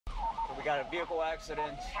We got a vehicle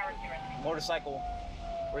accident. Motorcycle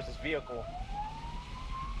versus vehicle.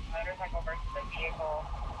 Motorcycle versus a vehicle.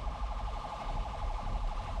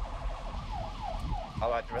 How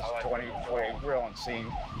about the rest of 2020? We're on scene.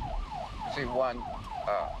 See one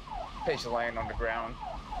patient laying on the ground.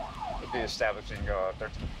 We'll be establishing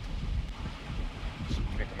 13.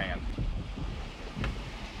 Command.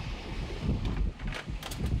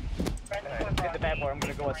 Hit the bad boy. I'm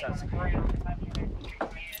gonna go assess.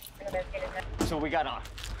 So we got a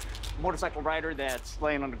motorcycle rider that's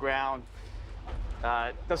laying on the ground.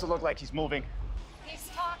 Doesn't look like he's moving. He's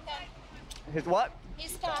talking. His what?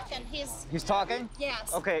 He's talking. He's talking?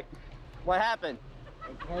 Yes. Okay. What happened?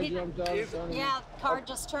 Yeah, the car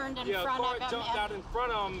just turned in front of him. Yeah, the car jumped out in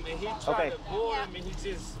front of him, and he tried to board him, and he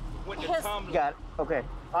just went to tumbling. Got it. Okay.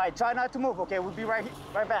 All right. Try not to move. Okay. We'll be right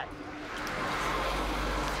back.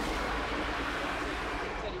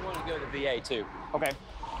 He said he wanted to go to VA too. Okay.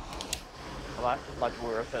 Like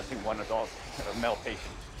we're assessing one adult, a male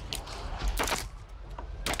patient.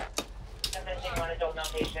 Assessing one adult male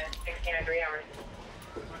patient, 16 and 3 hours.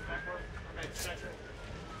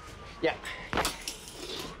 Yeah.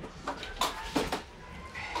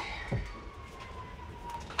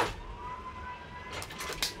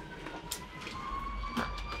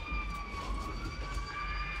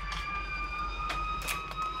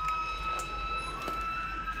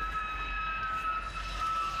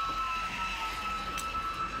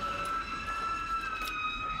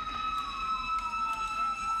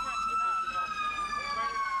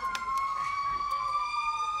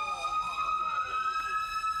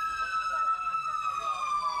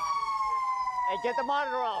 Hey, get the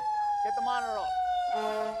monitor off. Get the monitor off.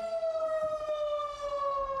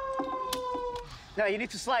 No, you need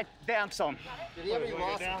to slide down some. Did he have any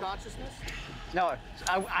loss of consciousness? No,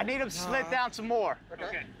 I need him to slide down some more.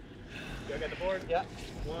 Okay. You got the board? Yeah.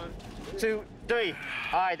 1, 2, 3.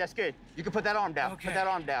 All right, that's good. You can put that arm down. Okay. Put that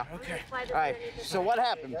arm down. Okay. All right. So what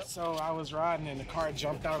happened? So I was riding and the car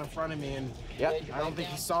jumped out in front of me and Yep. I don't think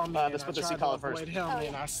he saw me. Let's put the seat collar first. Him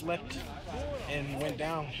and I slipped and went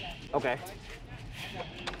down. Okay.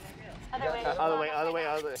 Other way. Other way.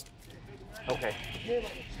 Okay.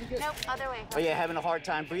 Nope, other way. Are you having a hard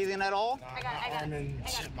time breathing at all? I got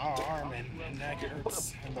it. My arm and neck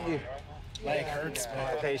hurts. And my leg hurts.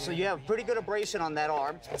 But Okay, so you have pretty good abrasion on that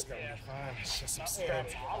arm. it's gonna be fine. It's just some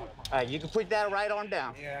strength. All right, you can put that right arm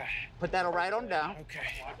down. Yeah. Put that right arm down.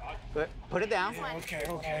 Okay. Good. Put it down. Yeah, okay.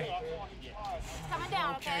 Coming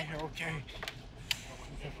down, okay? Okay.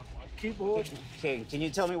 Keep moving. Okay, can you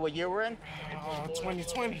tell me what year we're in?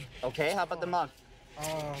 2020. Okay, how about the month?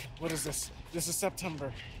 What is this? This is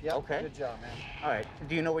September. Yeah. Okay. Good job, man. All right.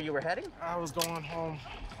 Do you know where you were heading? I was going home.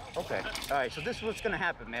 Okay. All right, so this is what's gonna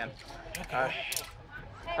happen, man. How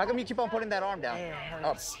come you keep on putting that arm down? Yeah, it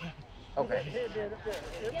hurts. Okay.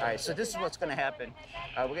 All right, so this is what's gonna happen.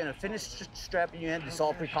 We're gonna finish strapping you in. It's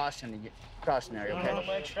all precautionary,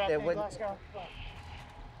 okay?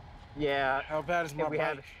 Yeah. How bad is my we bike?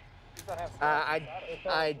 have.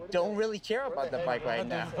 I don't really care about the bike right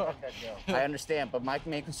now. I understand, but my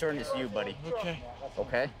main concern is you, buddy. Okay.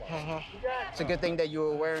 Okay? It's a good thing that you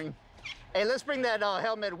were wearing. Hey, let's bring that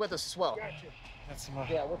helmet with us as well. That's my.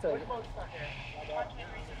 Yeah, we'll take it.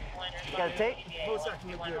 You got a tape?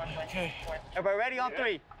 Okay. Everybody ready on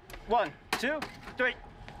 3? 1, 2, 3.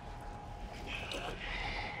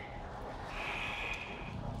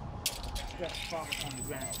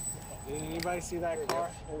 Did anybody see that car?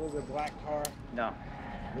 It was a black car. No.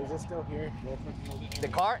 Is it still here? The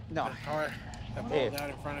car? No. The car that Hey, pulled out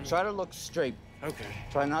in front of me. try to look straight. Okay.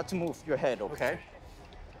 Try not to move your head, okay?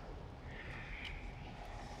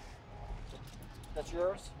 That's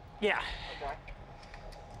yours? Yeah. Okay.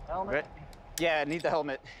 Helmet? Right? Yeah, I need the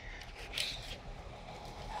helmet.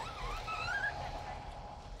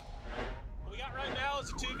 What we got right now is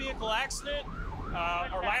a 2-vehicle accident.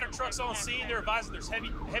 Our ladder truck's on scene. They're advising there's heavy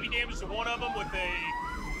damage to one of them with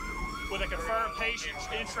a confirmed patient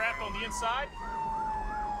entrapped on the inside.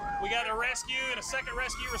 We got a rescue and a second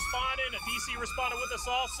rescue responding. A DC responded with us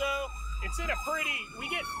also. It's in we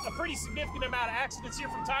get a pretty significant amount of accidents here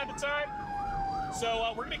from time to time.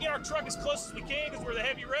 So we're gonna get our truck as close as we can because we're the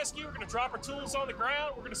heavy rescue. We're gonna drop our tools on the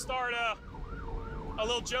ground. We're gonna start a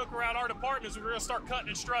little joke around our departments. We're gonna start cutting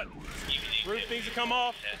and strutting. Roof needs to come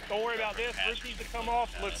off. Don't worry about this. Roof needs to come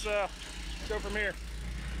off. Let's go from here.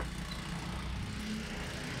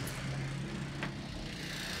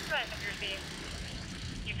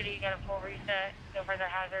 You got a full reset, no further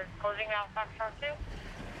hazard. Closing now, Foxtrot 2.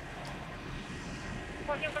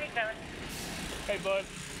 1447. Hey, bud.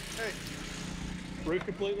 Hey. Roof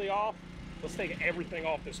completely off. Let's take everything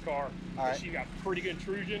off this car. All right. She got pretty good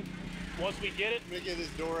intrusion. Once we get it, Let me get this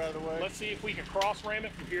door out of the way. let's see if we can cross ram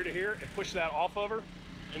it from here to here and push that off of her,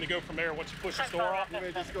 and to go from there. Once you push this door off, You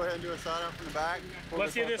may just go ahead and do a side out from the back.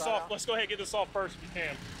 let's get this off. Let's go ahead and get this off first if you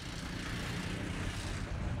can.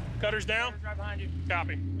 Cutters down. Right behind you.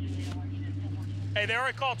 Copy. Hey, they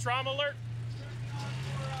already called trauma alert.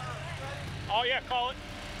 Oh yeah, call it.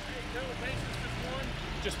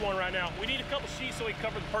 Just one right now. We need a couple sheets so we can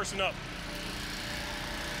cover the person up.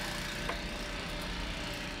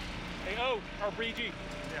 Hey, oh, our BG.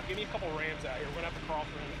 Yeah, give me a couple rams out here. We're gonna have to cross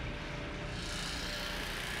ram it.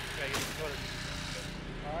 Okay, get the cutter.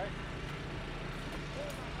 All right.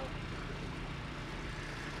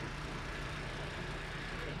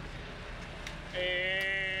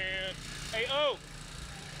 And hey, oh,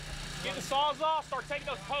 get the saws off. Start taking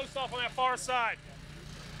those posts off on that far side.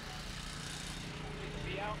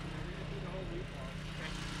 Be out.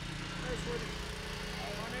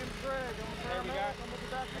 My name's Greg. I'm a paramedic.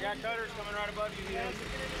 I got cutters coming right above you.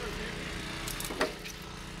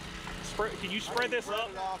 Can you spread this up?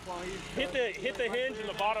 Hit the hinge in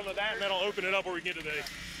the bottom of that, and that'll open it up where we get to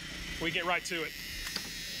we get right to it.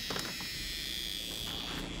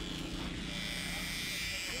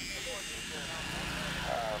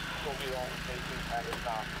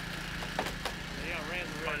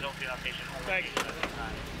 Thank you.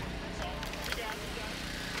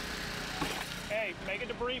 Hey, make a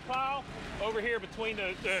debris pile over here between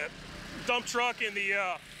the dump truck and the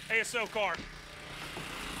ASO car.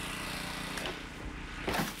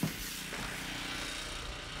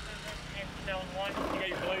 Zone 1. You got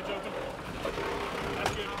your blades open?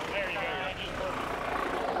 That's good. There you go. That is perfect.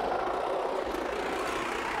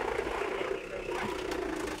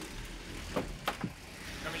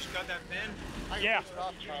 Can we just cut that pin? Yeah.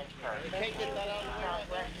 Can't get that out.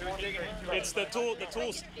 It's the tool. The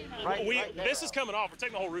tools. This is coming off. We're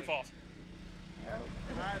taking the whole roof off.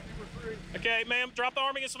 Okay, ma'am. Drop the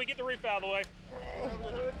arm again so we get the roof out of the way.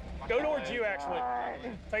 Go towards you, actually.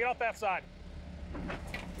 Take it off that side.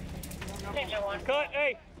 Cut.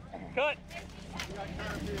 Hey. Cut.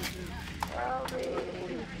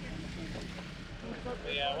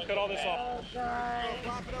 Cut all this off.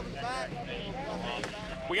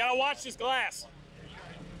 We gotta watch this glass.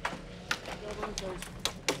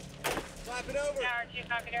 Flap it over.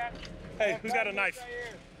 Hey, who's got a knife?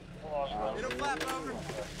 It'll flap over.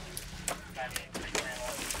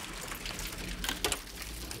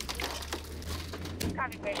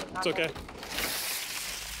 It's okay.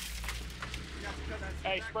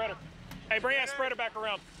 Hey, spreader. Hey, bring that spreader back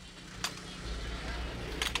around.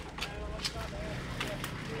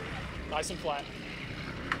 Nice and flat.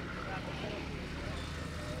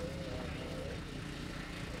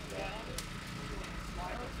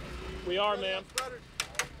 We are, ma'am.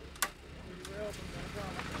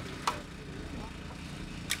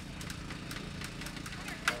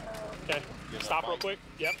 Okay, stop real quick.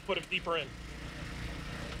 Yep, put it deeper in.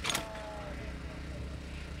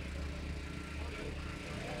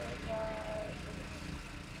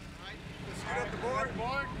 Shoot up the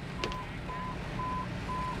board.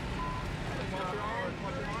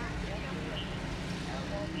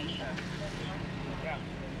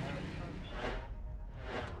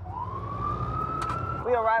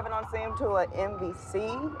 We arriving on scene to an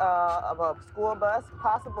MVC of a school bus.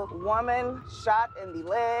 Possible woman shot in the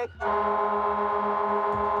leg.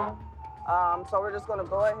 So we're just gonna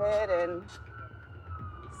go ahead and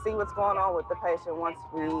see what's going on with the patient once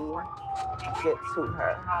we get to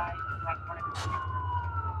her.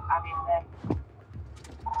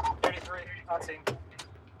 33, not seen.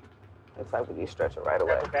 Looks like we need stretcher right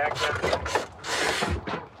away.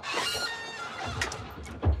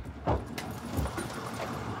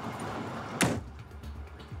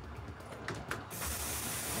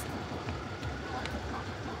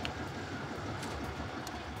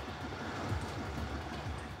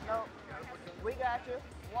 We got you.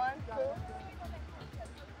 1, 2.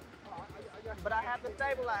 But I have to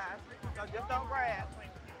stabilize, so just don't grab.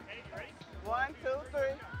 1, 2, 3.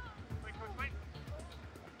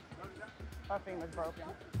 Her femur's broken.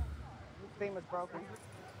 Femur's broken.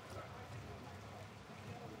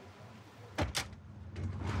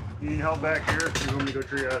 You need help back here? You want me to go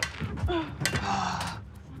triage? I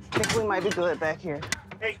think we might be good back here.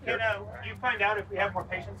 Hey, can you find out if we have more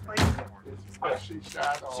patients, please?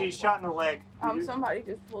 She's shot in the leg. Somebody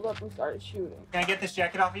just pulled up and started shooting. Can I get this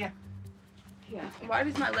jacket off of you? Yeah. Why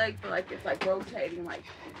does my leg feel like it's like rotating? Like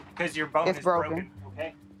Because your bone It's is broken.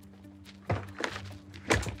 Okay.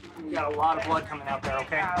 You got a lot of blood coming out there.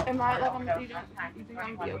 Okay. am I like you think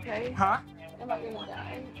I'm gonna be okay? Huh? Am I gonna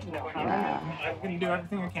die? No. I'm gonna do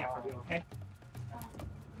everything I can for you. Okay.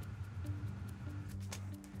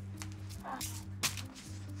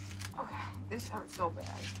 Okay, this hurts so bad.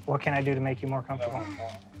 What can I do to make you more comfortable?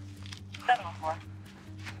 714.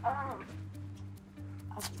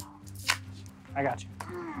 I got you.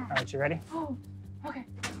 All right, you ready? Oh, okay.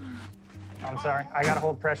 I'm sorry. I gotta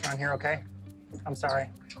hold pressure on here, okay? I'm sorry.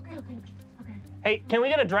 Okay. Hey, can we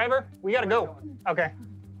get a driver? We gotta go. Okay.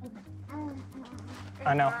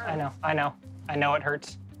 I know it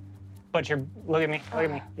hurts. But look at me.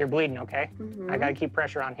 You're bleeding, okay? I gotta keep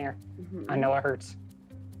pressure on here. I know it hurts.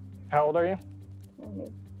 How old are you?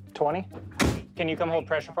 20? Can you come hold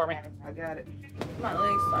pressure for me? I got it. My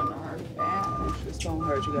legs starting to hurt bad. This don't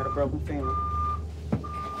hurt. You got a broken femur.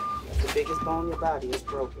 It's the biggest bone in your body is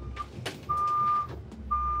broken.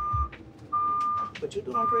 But you're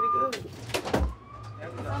doing pretty good.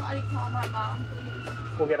 Somebody call my mom, please.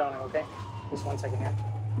 We'll get on it, okay? Just 1 second here.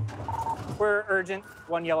 We're urgent.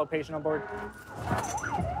 1 yellow patient on board.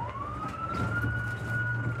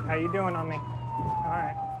 How you doing on me? All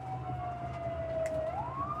right.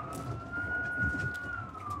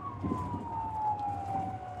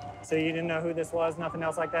 So you didn't know who this was, nothing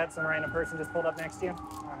else like that? Some random person just pulled up next to you?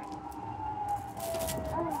 All right.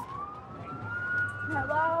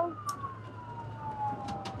 Hello?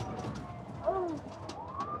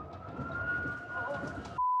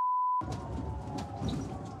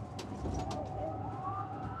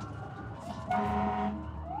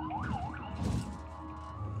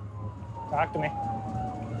 Talk to me.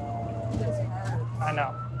 This hurts. I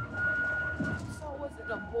know. So was it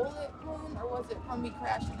a bullet wound or was it from me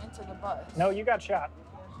crashing into the bus? No, you got shot.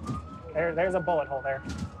 There's a bullet hole there.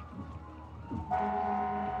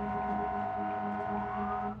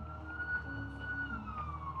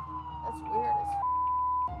 That's weird as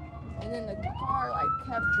f. And then the car like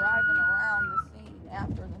kept driving around the scene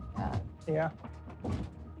after the fact. Yeah.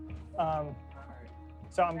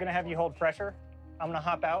 So I'm gonna have you hold pressure. I'm gonna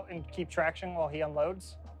hop out and keep traction while he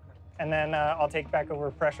unloads. And then I'll take back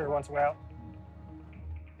over pressure once we're out.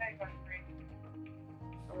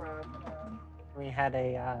 We had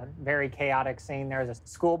a very chaotic scene. There was a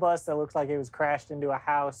school bus that looks like it was crashed into a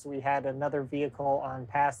house. We had another vehicle on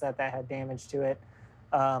past that had damage to it.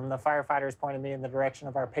 The firefighters pointed me in the direction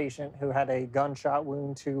of our patient who had a gunshot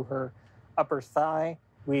wound to her upper thigh.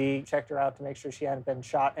 We checked her out to make sure she hadn't been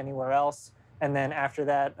shot anywhere else. And then after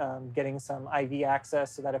that, getting some IV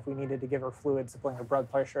access so that if we needed to give her fluids to bring her blood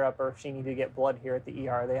pressure up or if she needed to get blood here at the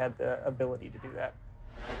ER, they had the ability to do that.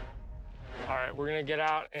 All right, we're gonna get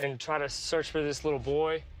out and try to search for this little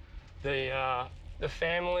boy. The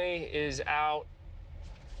family is out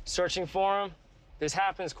searching for him. This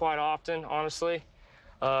happens quite often, honestly.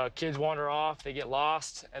 Kids wander off, they get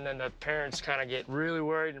lost, and then the parents kind of get really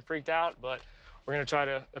worried and freaked out, but we're gonna try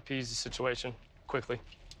to appease the situation quickly.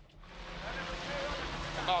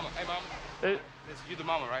 Mama, hey, Mama. This is you the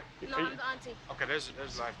mama, right? No, I'm the auntie. Okay, there's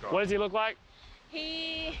lifeguard. What does he look like?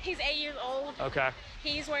 He's 8 years old. Okay.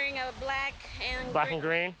 He's wearing a black and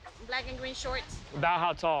green shorts. About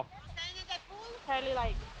how tall? Probably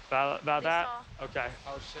like About that? Tall. Okay.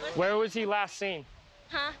 Where was he last seen?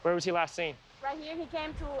 Huh? Where was he last seen? Right here, he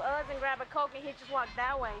came to us and grabbed a Coke and he just walked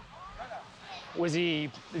that way. Does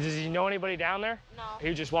he know anybody down there? No.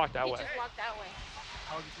 He just walked that way? He just walked that way.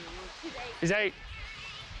 How old is he? He's 8. He's 8.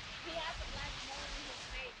 He has a black mole in his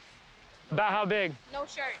face. About how big? No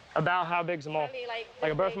shirt. About how big's the mole? Probably Like a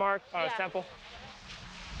this birthmark big. on his temple?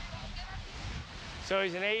 So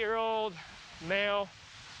he's an 8-year-old male.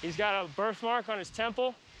 He's got a birthmark on his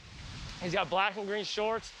temple. He's got black and green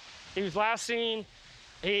shorts. He was last seen,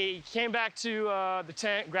 he came back to the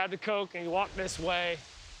tent, grabbed a Coke, and he walked this way.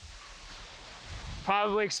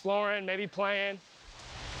 Probably exploring, maybe playing.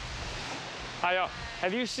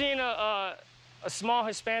 Have you seen a small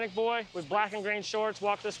Hispanic boy with black and green shorts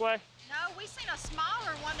walk this way? No, we seen a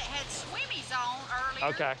smaller one that had swimmies on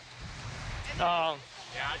earlier. Okay.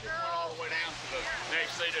 Yeah, I just went all the way down to the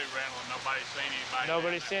next sea-doo rental and nobody's seen anybody.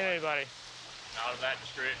 Nobody's seen anybody. Not of that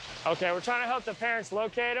description. Okay, we're trying to help the parents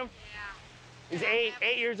locate him. Yeah. He's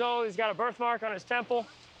 8 years old. He's got a birthmark on his temple.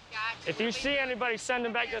 Gotcha. If you see anybody, send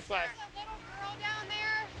him back this way. There's a little girl down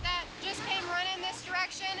there that just came running this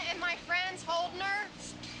direction, and my friend's holding her,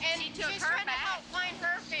 and she's trying to help find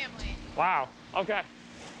her family. Wow. Okay.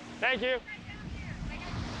 Thank you.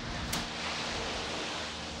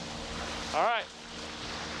 All right.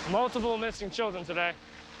 Multiple missing children today.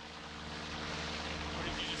 What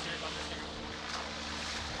did you just hear about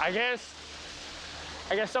this?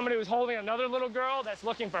 I guess somebody was holding another little girl that's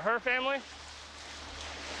looking for her family.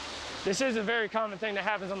 This is a very common thing that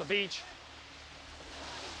happens on the beach.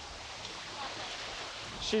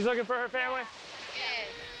 She's looking for her family? Yes.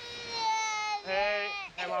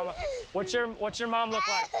 Hey, mama. What's your mom look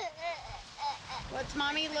like? What's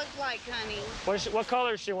mommy look like, honey? What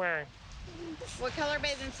color is she wearing? What color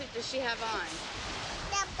bathing suit does she have on?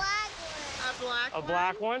 The black one. A black one? A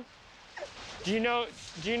black one? Do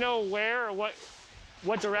you know where or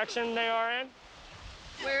what direction they are in?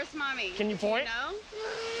 Where's mommy? Can you point? Do you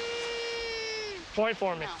know? Point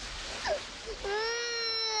for me. No. It's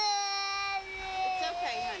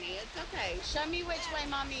okay, honey. It's okay. Show me which way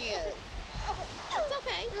mommy is. It's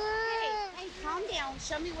okay. Hey, calm down.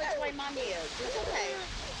 Show me which way mommy is. It's okay.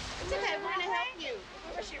 It's okay. We're gonna help you.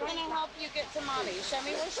 We're gonna help you get to mommy. Show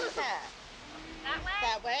me where she's at. That way?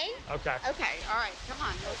 That way? Okay. Okay. All right. Come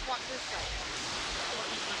on. Let's walk this way.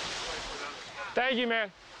 Thank you,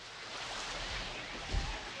 man.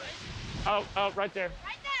 Oh, right there.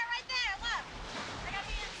 Right there, look. I got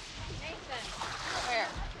the Nathan. Where?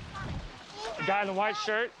 The guy in the white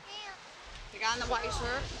shirt. The guy in the white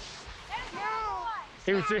shirt? No.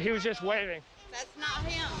 He was just waving. That's not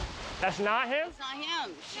him. That's not him? That's not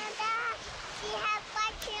him. She has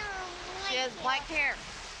black hair. She has black hair.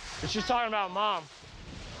 She's talking about mom.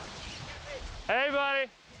 Hey,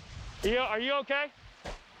 buddy. Are you okay?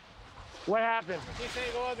 What happened? She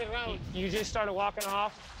said go other route. You just started walking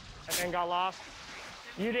off and then got lost?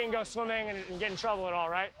 You didn't go swimming and get in trouble at all,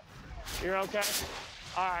 right? You're okay?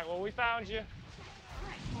 All right, well, we found you. All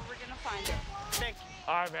right, well, we're gonna find her. Thank you.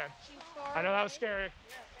 All right, man. I know that was scary.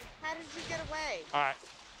 How did you get away? All right.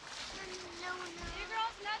 You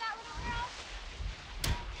girls know that little girl?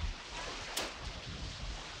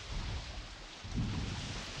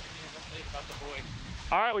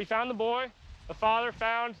 All right, we found the boy. The father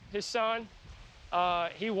found his son.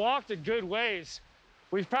 He walked a good ways.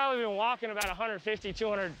 We've probably been walking about 150,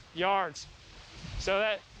 200 yards. So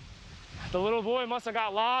that the little boy must have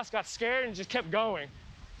got lost, got scared, and just kept going.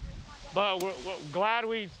 But we're glad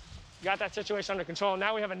we got that situation under control.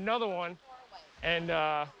 Now we have another one, and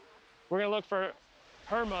we're gonna look for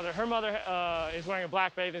her mother. Her mother is wearing a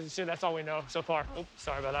black bathing suit. That's all we know so far. Oops,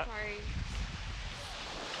 sorry about that. Sorry.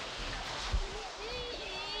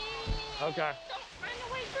 Okay. Don't run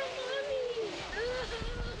away from mommy.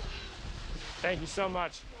 Thank you so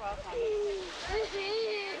much. You're welcome.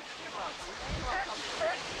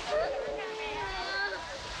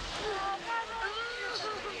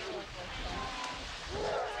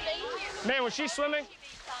 Man, was she swimming?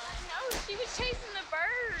 No, she was chasing the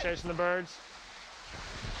birds. Chasing the birds?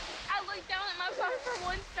 I looked down at my phone for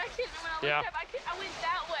 1 second, and when I looked up, I went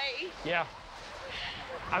that way. Yeah.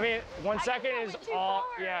 I mean, 1 second is all,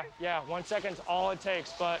 yeah, 1 second's all it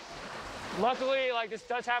takes. But luckily, like, this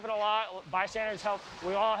does happen a lot. Bystanders help,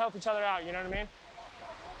 we all help each other out, you know what I mean?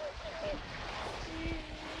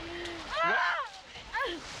 What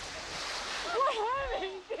happened? What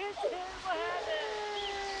happened?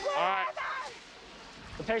 All right.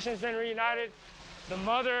 The patient's been reunited. The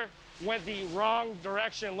mother went the wrong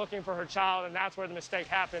direction looking for her child, and that's where the mistake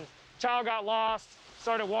happened. Child got lost,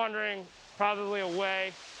 started wandering, probably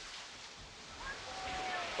away.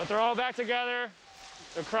 But they're all back together.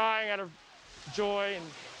 They're crying out of joy, and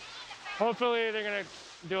hopefully they're gonna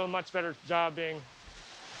do a much better job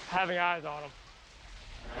having eyes on them.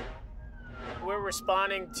 We're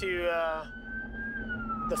responding to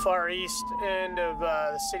the far east end of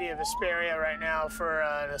the city of Hesperia right now for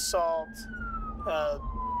an assault.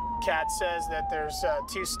 Kat says that there's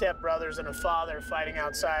two stepbrothers and a father fighting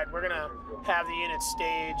outside. We're gonna have the unit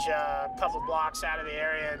stage a couple blocks out of the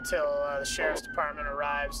area until the sheriff's department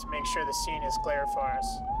arrives to make sure the scene is clear for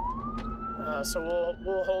us. So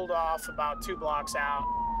we'll hold off about 2 blocks out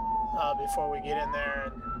before we get in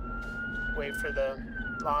there and wait for the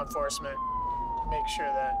law enforcement to make sure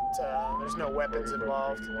that there's no weapons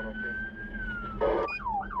involved.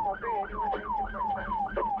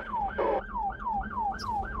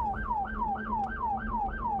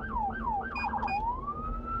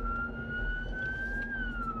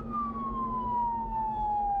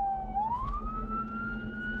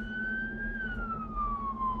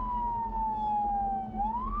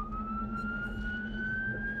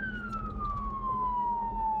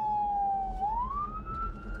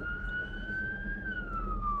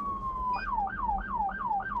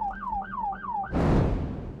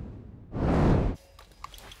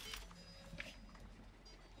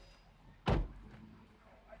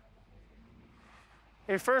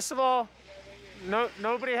 Hey, first of all,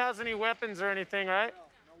 nobody has any weapons or anything, right?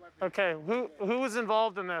 No weapons. Okay, who was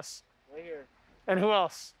involved in this? Right here. And who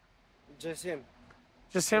else? Just him.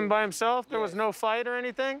 Just him by himself? There was no fight or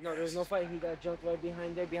anything? No, there was no fight. He got jumped right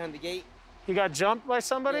behind there, behind the gate. He got jumped by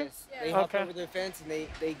somebody? Yes. They hopped over the fence and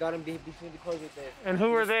they got him between the cars right there. And who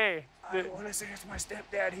were they? I want to say it's my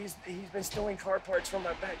stepdad. He's been stealing car parts from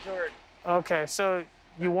my backyard. Okay, so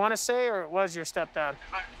you want to say, or it was your stepdad?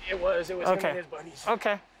 It was him Okay. and his buddies.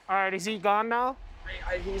 Okay. All right. Is he gone now?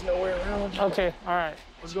 He's nowhere around. Okay. All right.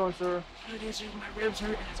 What's going, sir? My ribs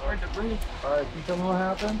hurt. It's hard to breathe. All right. Can you tell me what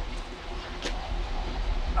happened?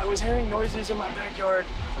 I was hearing noises in my backyard.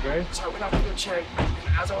 Okay. So I went out to go check. And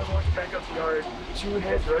as I was walking back up the yard, two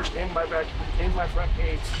heads rushed in my front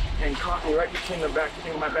gate and caught me right between in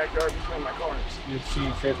my backyard between my cars. She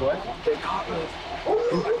said what? They caught me.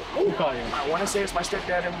 Who caught you? I want to say it's my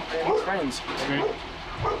stepdad and his friends. Okay.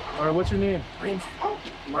 All right, what's your name? Raymond.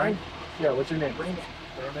 Mine? Yeah, what's your name? Raymond.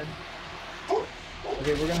 Raymond.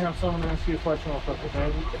 Okay, we're gonna have someone ask you a question real quick,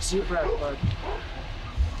 okay? See you, Brad.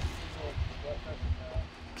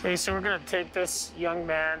 Okay, so we're going to take this young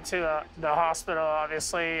man to the hospital,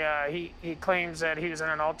 obviously. He claims that he was in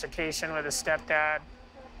an altercation with his stepdad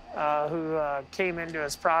who came into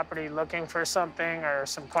his property looking for something or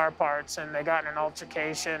some car parts, and they got in an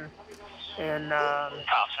altercation. And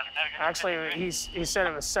actually, he said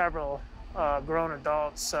it was several grown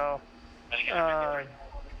adults, so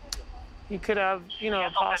he could have, a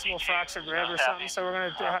possible fractured rib or something. So we're going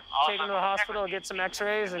to take him to the hospital, get some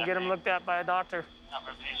x-rays, and get him looked at by a doctor.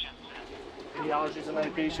 Any allergies and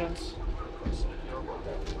medications?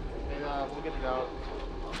 And we'll get it out,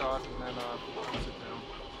 talk, and then sit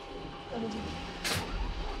down.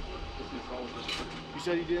 You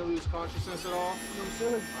said he didn't lose consciousness at all? No, sir.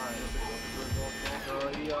 All right. So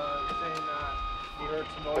you're saying that he heard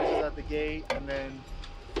some noises at the gate, and then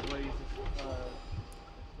what he's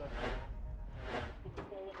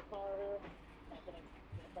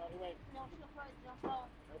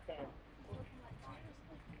Okay.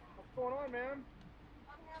 What's going on, man?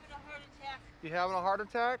 I'm having a heart attack. You having a heart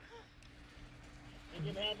attack? Have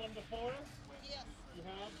you had one before? Yes. You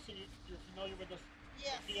have? So you're familiar with this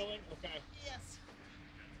feeling? Okay. Yes.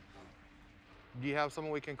 Do you have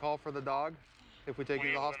someone we can call for the dog if we take you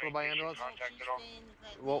to the hospital by ambulance?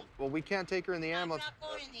 Well, we can't take her in the ambulance. I'm not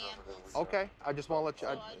going in the ambulance. Okay, I just want to let you.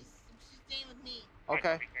 She's staying with me.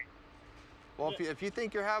 Okay. Well, if you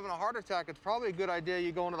think you're having a heart attack, it's probably a good idea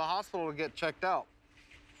you go into the hospital to get checked out.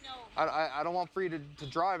 No. I don't want for you to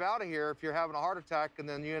drive out of here if you're having a heart attack and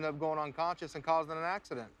then you end up going unconscious and causing an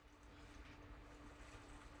accident.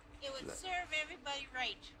 It would serve everybody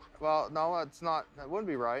right. Well, no, it's not. That wouldn't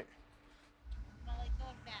be right. Molly, go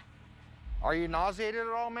back. Are you nauseated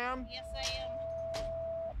at all, ma'am? Yes, I am.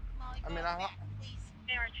 Molly, go back,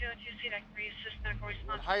 please.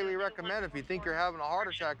 I would highly recommend if you think you're having a heart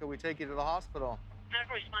attack that we take you to the hospital.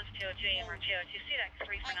 Medical response to AMR 202 CDEX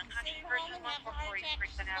 3 for an unconscious person,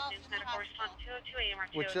 144 Avenues, medical response 202 AMR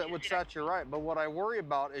 202 Which that you're right, but what I worry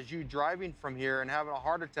about is you driving from here and having a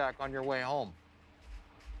heart attack on your way home.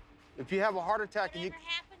 If you have a heart attack and you...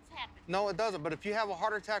 happens. No, it doesn't, but if you have a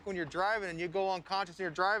heart attack when you're driving and you go unconscious and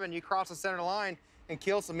you're driving, you cross the center line and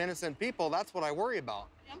kill some innocent people, that's what I worry about.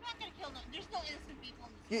 I'm not going to kill them. There's no innocent people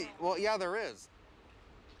in this world. Well, yeah, there is.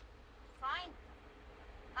 Fine.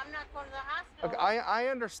 I'm not going to the hospital. Okay, I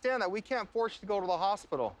understand that. We can't force you to go to the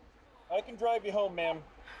hospital. I can drive you home, ma'am.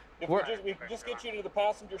 If we can just get you to the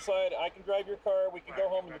passenger side, I can drive your car, we can go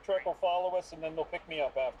home and the truck will follow us and then they'll pick me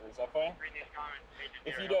up after. Is that fine?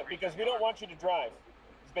 If you don't, because we don't want you to drive.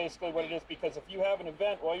 It's basically what it is, because if you have an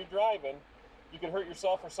event while you're driving, you can hurt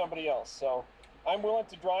yourself or somebody else. So I'm willing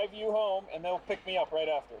to drive you home and they'll pick me up right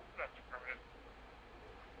after.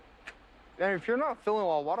 And if you're not feeling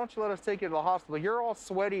well, why don't you let us take you to the hospital? You're all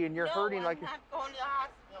sweaty and you're hurting like... I'm not going to the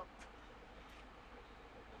hospital.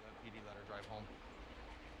 Let PD let her drive home.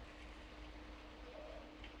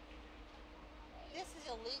 This is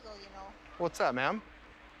illegal, you know. What's that, ma'am?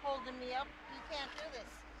 Holding me up. You can't do this.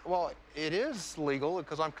 Well, it is legal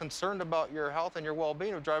because I'm concerned about your health and your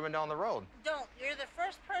well-being of driving down the road. Don't. You're the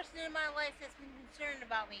first person in my life that's been concerned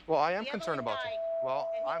about me. Well, I am concerned about you. Well,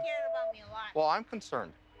 and he cared about me a lot. Well, I'm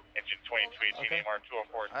concerned. Engine 23, okay. TDMR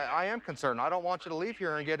 204. I am concerned. I don't want you to leave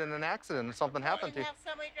here and get in an accident and something happened to you. Have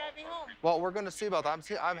somebody drive me home. Well, we're going to see about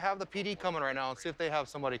that. I have the PD coming right now and see if they have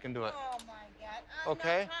somebody can do it. Oh my God. I'm not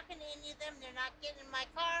talking to any of them. They're not getting in my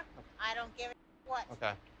car. I don't give a what.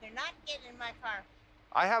 Okay. They're not getting in my car.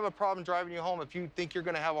 I have a problem driving you home if you think you're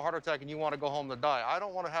going to have a heart attack and you want to go home to die. I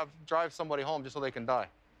don't want to drive somebody home just so they can die.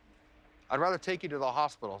 I'd rather take you to the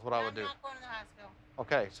hospital is what I would do. I'm not going to the hospital.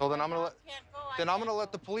 Okay, so then I'm gonna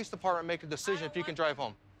let the police department make a decision if you can drive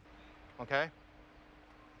home. Okay?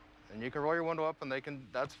 And you can roll your window up and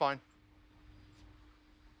that's fine.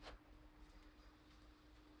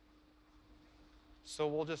 So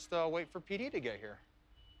we'll just wait for PD to get here.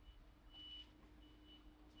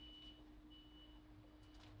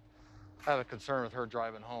 I have a concern with her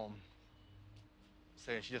driving home,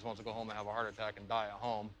 saying she just wants to go home and have a heart attack and die at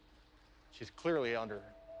home. she's clearly under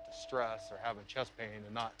distress or having chest pain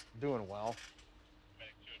and not doing well.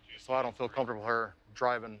 So I don't feel comfortable her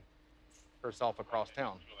driving herself across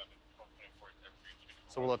town.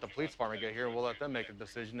 So we'll let the police department get here and we'll let them make a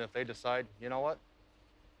decision. If they decide, you know what,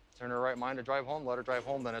 it's in her right mind to drive home, let her drive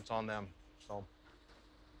home, then it's on them. So.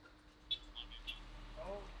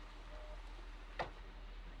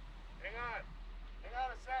 Hang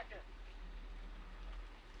on a second.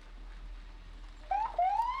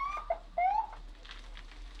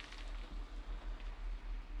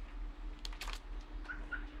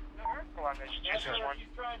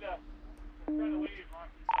 She's trying to leave.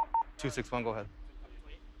 261, go ahead.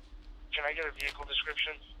 Can I get a vehicle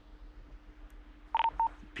description?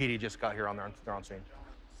 PD just got here on their on scene.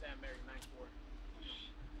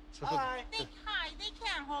 So Hi, they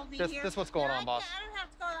can't hold me here. This what's going on, boss. I don't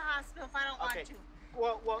have to go to the hospital if I don't want to.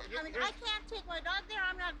 Well, I mean, I can't take my dog there.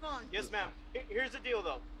 I'm not going. Yes, ma'am. Here's the deal,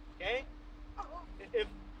 though. Okay? If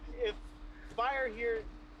fire here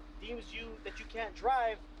deems you that you can't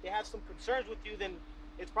drive, they have some concerns with you, then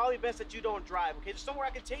it's probably best that you don't drive. Okay? There's somewhere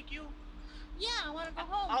I can take you. Yeah, I want to go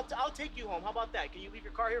home. I'll take you home. How about that? Can you leave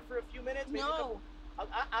your car here for a few minutes? Maybe No.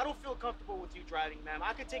 I don't feel comfortable with you driving, ma'am.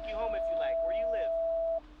 I could take you home if you like. Where do you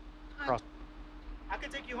live? I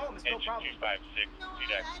could take you home. It's no problem. 256,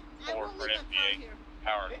 I for won't leave my car here.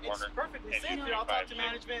 Howard It's Warner. perfectly safe here. I'll talk to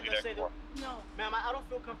management. They'll say that. No. Ma'am, I don't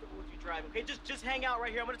feel comfortable with you driving. Okay, just hang out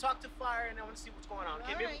right here. I'm going to talk to fire and I want to see what's going on.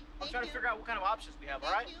 Okay, All right, I'm trying to figure out what kind of options we have.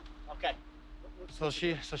 All right? Okay. So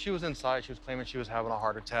she was inside. She was claiming she was having a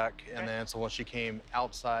heart attack, and then so when she came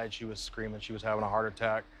outside, she was screaming she was having a heart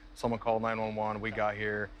attack. Someone called 911. We got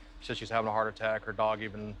here. She said she's having a heart attack. Her dog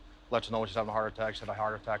even let you know she's having a heart attack. She had a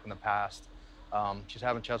heart attack in the past. She's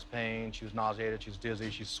having chest pain. She was nauseated. She's dizzy.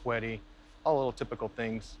 She's sweaty. All little typical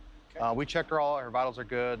things. We checked her all. Her vitals are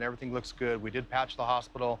good, and everything looks good. We did patch the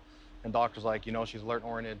hospital, and doctor's like, you know, she's alert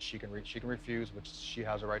oriented. She can refuse, which she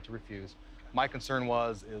has a right to refuse. My concern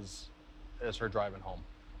is her driving home.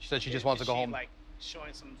 She said she just wants to go home. Like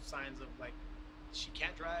showing some signs of like she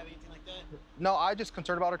can't drive, anything like that? No, I just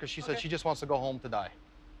concerned about her because she said she just wants to go home to die.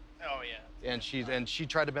 Oh yeah. And she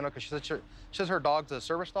tried to bend over because she says her dog's a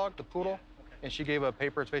service dog, the poodle, and she gave a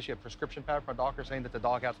paper. It's basically a prescription pad from a doctor saying that the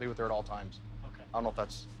dog has to be with her at all times. Okay. I don't know if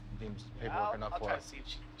that's deemed paperwork enough I'll for try her. to see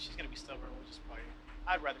if she's gonna be stubborn. We'll just probably.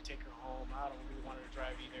 I'd rather take her home. I don't really want her to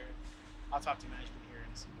drive either. I'll talk to management here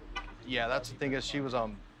and see what we can do. Yeah, that's the thing is she was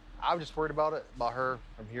I was just worried about her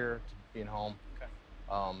from here to being home.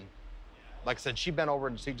 Okay. Like I said, she bent over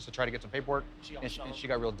in the seat just to try to get some paperwork, and she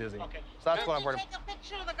got real dizzy. Okay. So that's what I'm worried Take a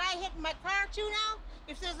picture of the guy hitting my car too now?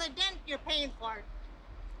 If there's a dent, you're paying for it.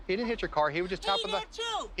 He didn't hit your car. He was just tapping He did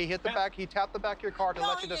too. He hit the back. He tapped the back of your car to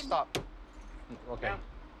let you just stop. Okay. Ma'am,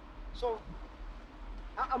 so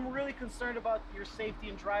I'm really concerned about your safety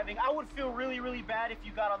in driving. I would feel really, really bad if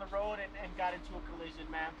you got on the road and got into a collision,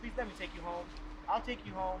 ma'am. Please let me take you home. I'll take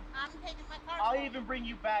you home. I'm taking my car. I'll even bring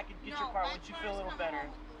you back and get your car once you feel a little better.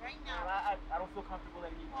 Right Ma'am, now. I don't feel comfortable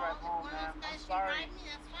letting you drive home, ma'am. I'm Guys sorry. can drive me,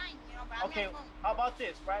 that's fine, you know, but I'm Okay, not going. how about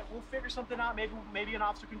this, right? We'll figure something out. Maybe an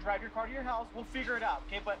officer can drive your car to your house. We'll figure it out,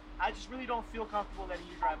 okay? But I just really don't feel comfortable letting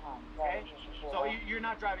you drive home, okay? So you're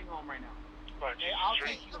not driving home right now. Okay, I'll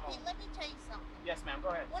take you home. Okay, let me tell you something. Yes, ma'am, go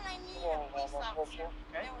ahead. When I needed a police officer,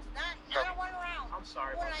 there was not one around. I'm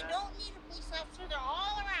sorry When about I that. don't need a police officer, they're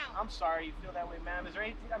all around. I'm sorry you feel that way, ma'am. Is there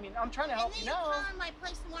anything? I mean, I'm trying to help you And then now. you calling my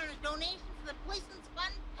place and wanting a donation for the policeman's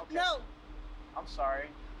fund? Okay. No. I'm sorry.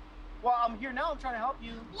 Well, I'm here now. I'm trying to help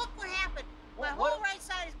you. Look what happened. My What- whole right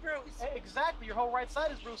side is bruised. Exactly. Your whole right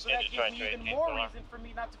side is bruised, so that gives me even more reason for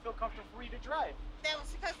me not to feel comfortable for you to drive. That was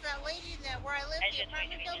because that lady that where I live, the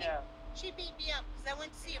apartment building, she beat me up because I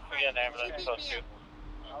went to see a friend. She beat me up.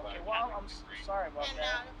 Okay, well, I'm sorry about And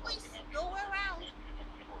that. the police go around.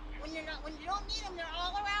 When you don't need them, they're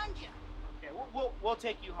all around you. Okay, we'll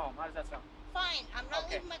take you home. How does that sound? Fine. I'm not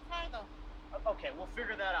leaving my car though. Okay, we'll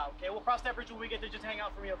figure that out. Okay, we'll cross that bridge when we get there. Just hang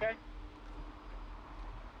out for me, okay?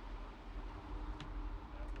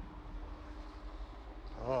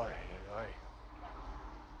 Oh,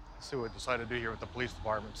 let's see what we decide to do here with the police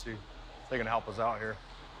department. See if they can help us out here.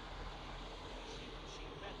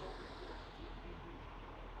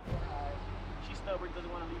 She's stubborn,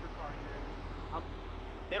 doesn't want to leave her car here.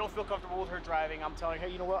 They don't feel comfortable with her driving. I'm telling her,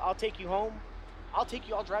 you know what? I'll take you home. I'll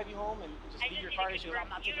drive you home and just leave your car here. She goes, I'm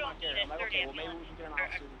not taking my car. I'm like, okay, well, maybe we can get an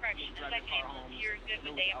officer to drive your car home.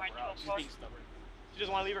 She's being stubborn. She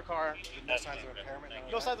doesn't want to leave her car. No signs of impairment?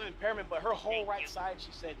 No signs of impairment, but her whole right side,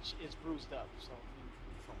 she said, is bruised up. So.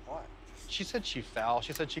 From what? She said she fell.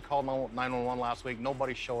 She said she called 911 last week.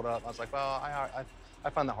 Nobody showed up. I was like, well, I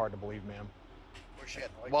find that hard to believe, ma'am.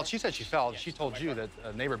 Well, she said she fell. She told you that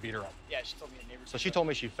a neighbor beat her up. Yeah, she told me a neighbor. So she told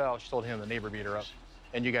me she fell. She told him the neighbor beat her up.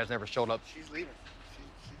 And you guys never showed up. She's leaving.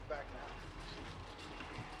 She's backing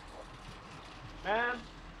out. Man.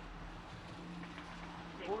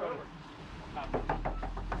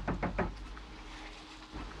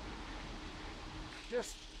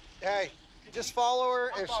 Hey, just follow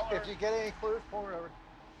her. If you get any clues, pull her over.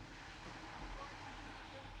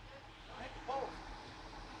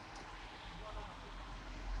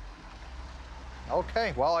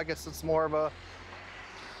 Okay, well, I guess it's more of a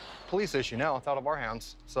police issue now. It's out of our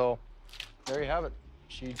hands. So there you have it.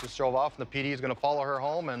 She just drove off, and the PD is going to follow her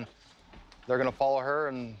home, and they're going to follow her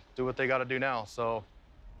and do what they got to do now. So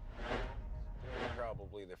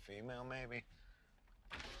probably the female, maybe.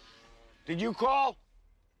 Did you call?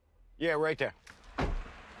 Yeah, right there.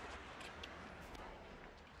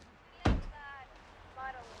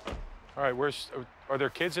 All right, are there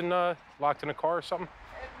kids locked in a car or something?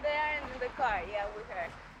 They're in the car, yeah, with her.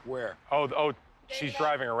 Where? Oh, she's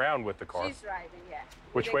driving around with the car. She's driving, yeah.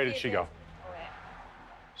 Which way did she go?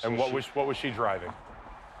 And what was she driving?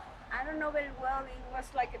 I don't know very well. It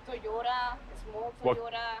was like a Toyota, a small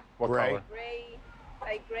Toyota. What color? Gray,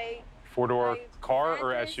 like gray. Four-door car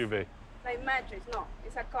or mattress. SUV? Like mattress, no,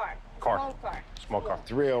 it's a car. Car. Small car. Small car.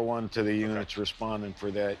 301 to the units responding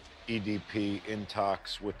for that EDP in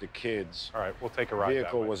talks with the kids. All right, we'll take a ride.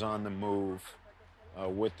 Vehicle was on the move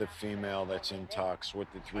with the female that's in talks with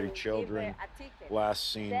the three children.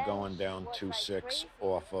 Last seen going down 26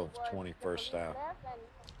 off of 21st Ave.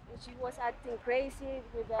 She was acting crazy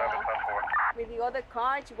with the other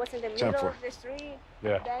car. She was in the middle of the street.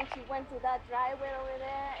 Yeah. Then she went to that driveway over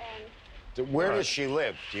there and... Where does she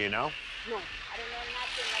live? Do you know? No, I don't know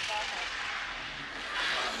nothing about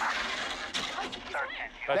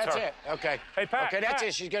her. That's it. Okay. Hey, Pat. Okay, that's Pat.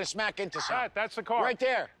 it. She's gonna smack into something. Pat, that's the car. Right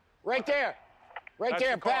there. Right there. Right That's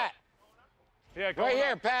there, the car. Pat. Yeah, go right on.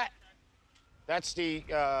 here, Pat. That's the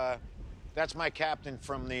that's my captain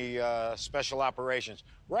from the special operations.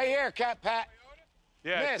 Right here, Pat.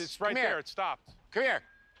 Yeah, Miss, it's right come there. here. It stopped. Come here.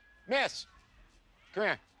 Miss. Come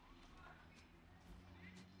here.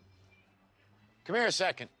 Come here a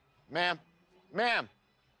second. Ma'am. Ma'am.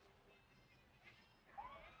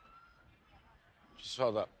 Just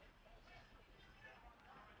hold up.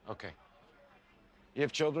 Okay. You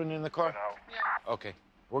have children in the car? No. Yeah. Okay.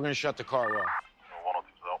 We're going to shut the car off.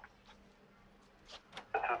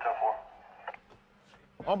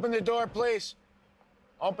 102. Open the door, please.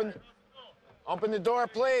 Open the door,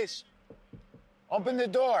 please. Open the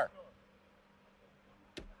door.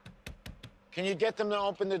 Can you get them to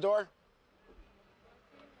open the door?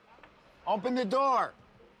 Open the door.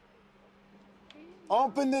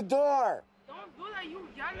 Open the door. Don't do that, you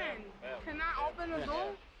yelling. Can I open the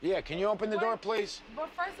door? Yeah, can you open the door, please? But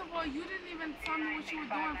first of all, you didn't even tell me what you were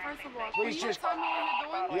doing, first of all. Please Can you just... tell me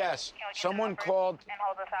what you're doing? Yes, someone called,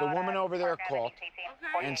 the woman over there called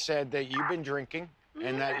and said that you've been drinking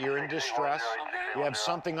and that you're in distress. You have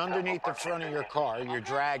something underneath the front of your car, you're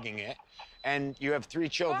dragging it, and you have 3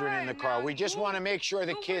 children in the car. We just want to make sure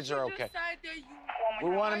the kids are okay. We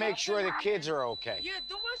want to make sure the kids are okay. Yeah,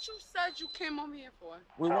 do what you said you came over here for.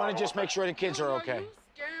 We want to just make sure the kids are okay. You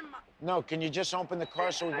scared my... No, can you just open the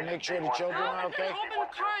car so we can make sure the children are okay? Open the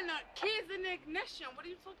car and the kids in the ignition. What are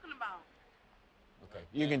you talking about? Okay,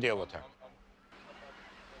 you can deal with her.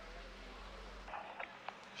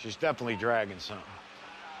 She's definitely dragging something.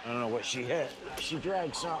 I don't know what she hit. She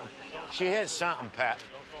dragged something. She hit something, Pat.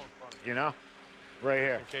 You know? Right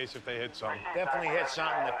here. In case if they hit something. Definitely hit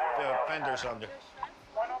something the fender's under.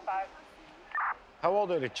 How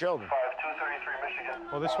old are the children? 233 Michigan.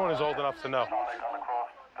 Well, this one is old enough to know.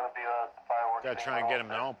 Gotta try and get him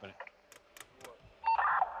to open it.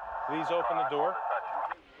 Please open the door.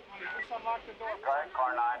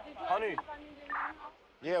 Honey.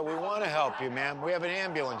 Yeah, we want to help you, ma'am. We have an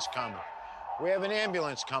ambulance coming. We have an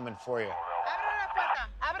ambulance coming for you.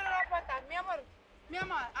 Abre la puerta, mi amor. Mi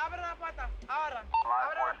amor, abre la puerta. Ahora.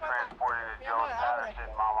 Transporting to Jones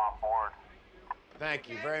Patterson, mom on board. Thank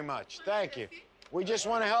you very much. Thank you. We just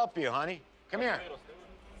want to help you, honey. Come here.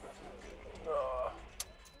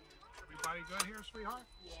 Everybody good here, sweetheart?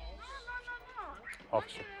 Yes.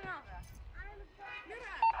 Officer. 94,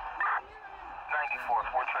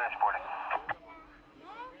 we're transporting.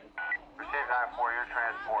 Receive 94, you're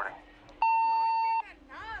transporting.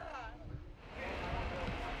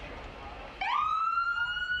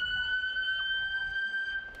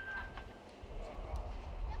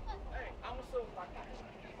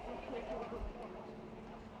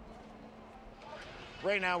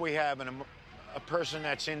 Right now we have a person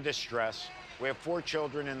that's in distress. We have 4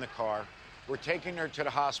 children in the car. We're taking her to the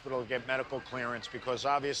hospital to get medical clearance because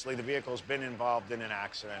obviously the vehicle's been involved in an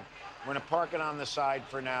accident. We're gonna park it on the side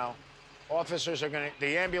for now. Officers are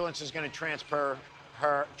the ambulance is gonna transport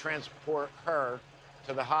her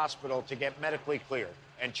to the hospital to get medically cleared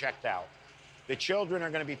and checked out. The children are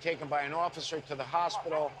gonna be taken by an officer to the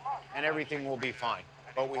hospital and everything will be fine.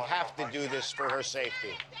 But we have to do this for her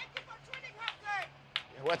safety.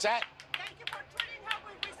 What's that? Thank you for treating her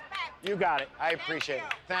with respect. You got it. I appreciate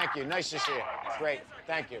it. Thank you. Nice to see you. Great.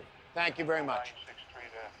 Thank you. Thank you very much.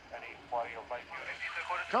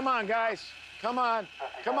 Come on, guys. Come on.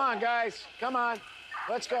 Come on, guys. Come on.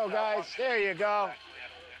 Let's go, guys. There you go.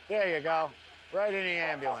 There you go. Right in the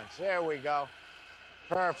ambulance. There we go.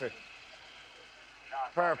 Perfect.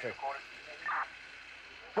 Perfect.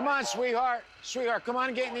 Come on, sweetheart. Sweetheart, come on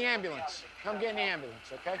and get in the ambulance. Come get in the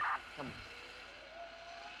ambulance, okay? Come on.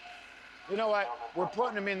 You know what? We're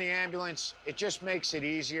putting them in the ambulance. It just makes it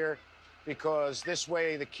easier because this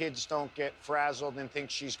way the kids don't get frazzled and think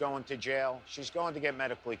she's going to jail. She's going to get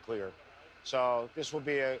medically cleared. So this will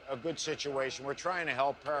be a good situation. We're trying to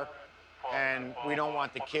help her, and we don't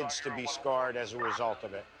want the kids to be scarred as a result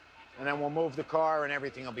of it. And then we'll move the car and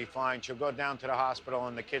everything will be fine. She'll go down to the hospital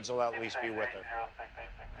and the kids will at least be with her.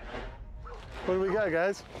 What do we got,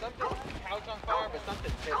 guys? Something house on fire, but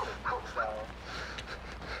something's missing, so...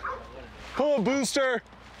 Pull a booster.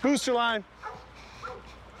 Booster line.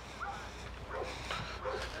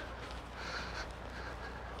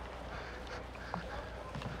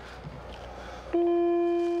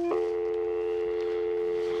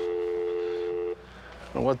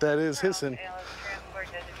 And what that is hissing.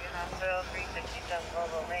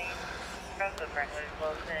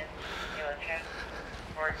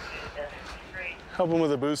 Help him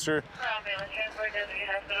with a booster.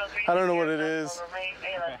 I don't know what it is.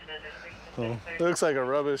 Oh, it looks like a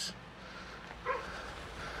rubbish.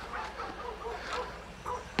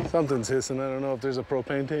 Something's hissing. I don't know if there's a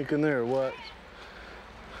propane tank in there or what.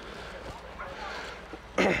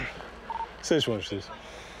 Say which one, please.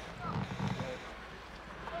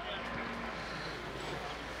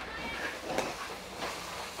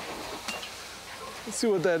 Let's see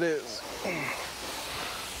what that is.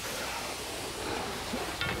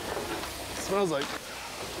 Smells like.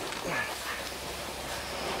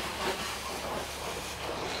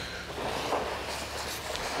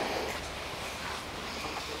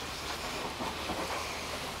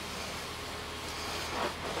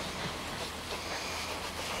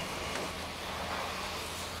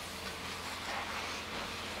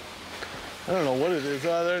 I don't know what it is.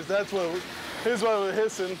 That's what. Here's what was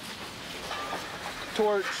hissing.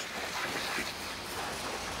 Torch.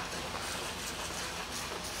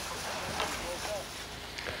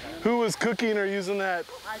 Who was cooking or using that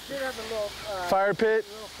I did have a little fire pit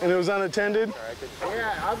and it was unattended?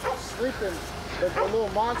 Yeah, I was sleeping, but the little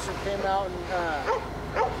monster came out and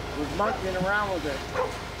was monkeying around with it.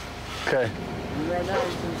 Okay. And right now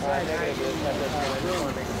he's inside.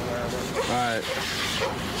 All right.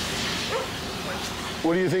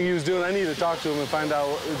 What do you think he was doing? I need to talk to him and find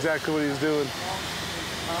out exactly what he was doing.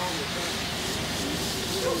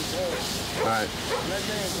 All right.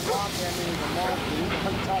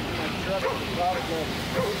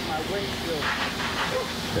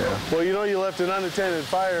 Yeah. Well, you know, you left an unattended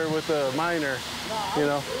fire with a minor. You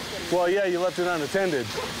know. Well, yeah, you left it unattended.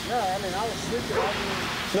 No, I mean, I was sleeping.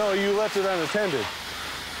 No, you left it unattended.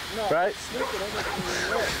 No, right?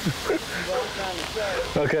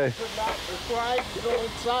 Okay. Before I go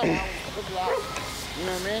inside, I put it out. You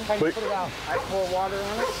know what I mean? How do you put it out? I pour water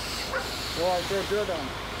on it, or I throw dirt on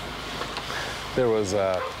it.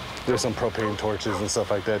 There's some propane torches and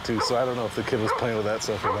stuff like that too, so I don't know if the kid was playing with that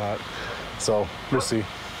stuff or not. So we'll see.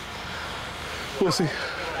 We'll see.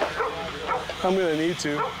 I'm gonna need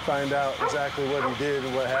to find out exactly what he did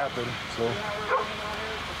and what happened. So.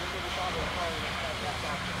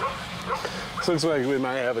 So looks like we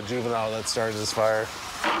might have a juvenile that started this fire.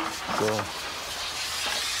 So.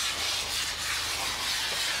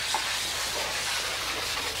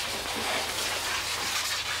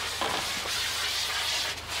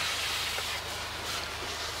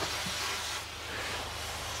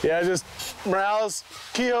 Yeah, Morales,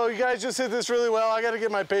 Kehoe, you guys just hit this really well. I got to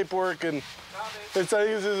get my paperwork, and I think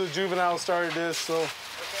this is a juvenile started this, so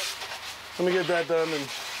let me get that done, and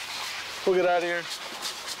we'll get out of here.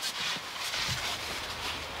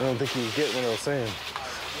 I don't think you get what I was saying.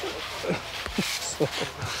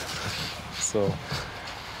 so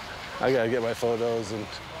I got to get my photos and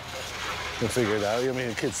figure it out. I mean,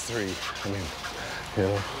 the kid's 3. I mean, you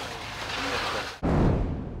know.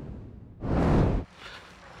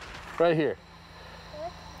 Right here.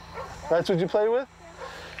 That's what you play with?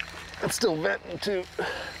 It's still venting too.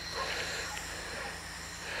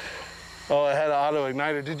 Oh, it had an auto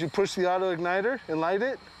igniter. Did you push the auto igniter and light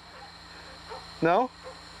it? No?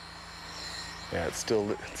 Yeah, it's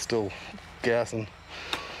still gassing.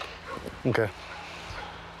 Okay.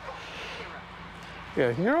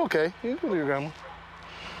 Yeah, you're okay. You can go to your grandma.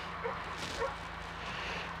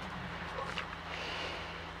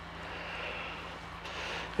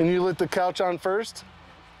 And you lit the couch on first,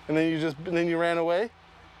 and then you ran away?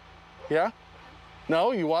 Yeah?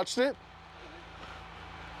 No, you watched it?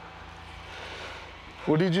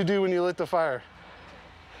 What did you do when you lit the fire?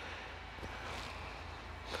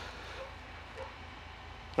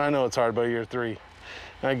 I know it's hard, but you're 3.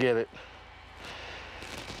 I get it.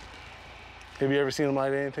 Have you ever seen him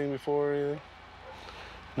light anything before or anything?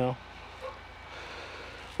 No?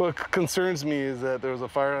 What concerns me is that there was a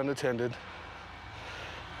fire unattended.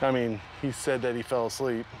 I mean, he said that he fell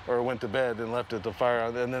asleep or went to bed and left it the fire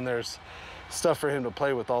on, and then there's stuff for him to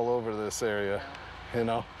play with all over this area, you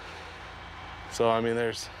know? So, I mean,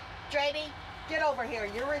 there's... JD, get over here.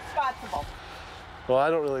 You're responsible. Well, I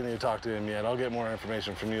don't really need to talk to him yet. I'll get more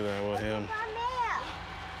information from you than I will him.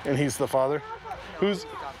 And he's the father? Who's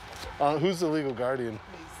the legal guardian?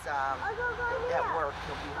 He's at work.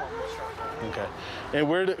 He'll be home shortly. Okay. And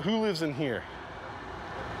who lives in here?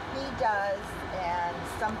 He does, and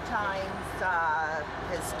sometimes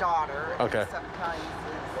his daughter, Okay. and sometimes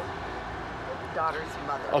his daughter's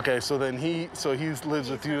mother. Okay, so then he lives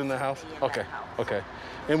with you in the house? Okay, okay.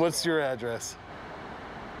 And what's your address?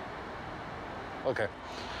 Okay.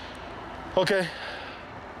 Okay.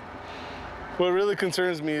 What really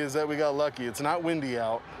concerns me is that we got lucky. It's not windy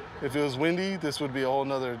out. If it was windy, this would be a whole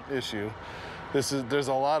nother issue. There's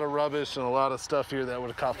a lot of rubbish and a lot of stuff here that would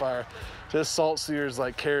have caught fire. This salt sear is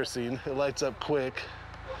like kerosene. It lights up quick.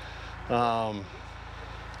 And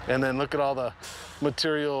then look at all the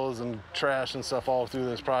materials and trash and stuff all through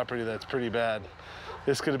this property. That's pretty bad.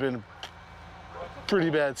 This could have been a pretty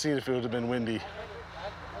bad scene if it would have been windy,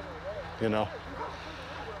 you know?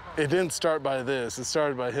 It didn't start by this. It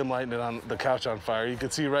started by him lighting it on the couch on fire. You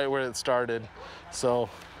could see right where it started, so.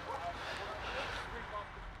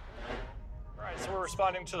 All right, so we're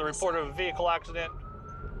responding to the report of a vehicle accident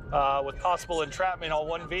with possible entrapment on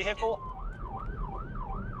one vehicle.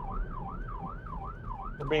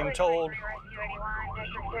 We're being told.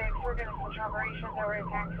 We're doing switch operations over at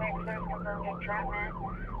Tank 6. There's confirmed entrapment.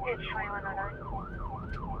 It's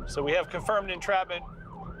 2109. So we have confirmed entrapment.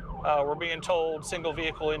 We're being told single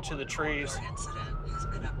vehicle into the trees.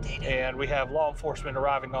 And we have law enforcement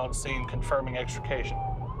arriving on scene confirming extrication.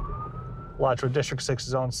 Alachua District 6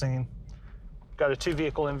 is on scene. Got a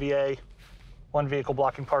 2-vehicle MVA, 1 vehicle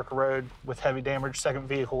blocking Parker Road with heavy damage, 2nd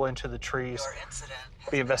vehicle into the trees.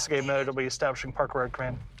 The investigative mode will be establishing Parker Road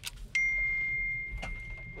Command.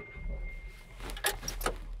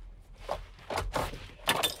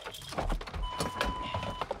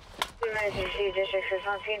 District 6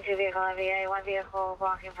 on scene, 2 vehicle MVA, 1 vehicle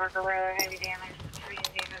blocking Parker Road, heavy damage, 3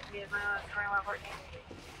 vehicles,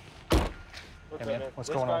 2114. Hey man, what's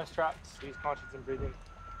going on? This guy's trapped. He's conscious and breathing.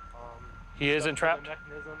 He is entrapped?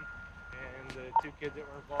 Mechanism, and the 2 kids that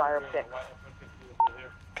were involved. Fire 6.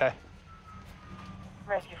 Okay.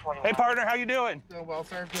 Rescue 41. Hey partner, how you doing? Doing well,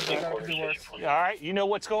 sir. Could be worse. All right, you know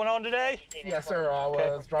what's going on today? Yes, sir. I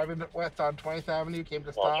was driving west on 20th Avenue, came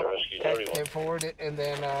to stop, came forward, and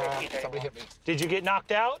then somebody hit me. Did you get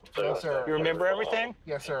knocked out? No, sir. You remember everything?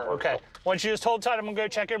 Yes, sir. Okay. Once you just hold tight, I'm gonna go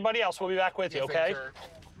check everybody else. We'll be back with you, okay?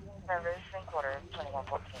 Members,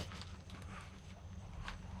 2114.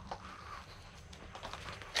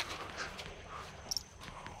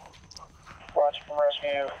 Watch from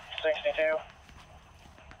rescue 62.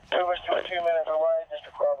 2 was 2 minutes away.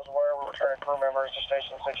 District 12 was aware. We're returning crew members to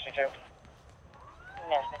station 62.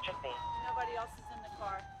 Yes, it should be. Nobody else is in the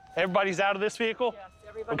car. Everybody's out of this vehicle? Yes,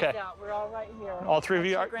 everybody's Okay. out. We're all right here. All 3 of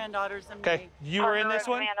you My are? 2 granddaughters and Okay. me. You were in this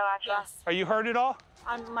one? Yes. Are you hurt at all?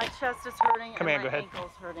 My chest is hurting Come and here, my go ahead.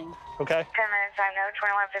 ankle's hurting. Okay. 10 minutes, I know,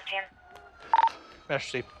 2115. Master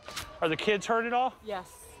Steve. Are the kids hurt at all?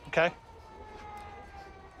 Yes. Okay.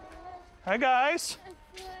 Hi, guys.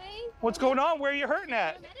 What's going on? Where are you hurting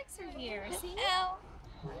at? Paramedics are here. See? Ow.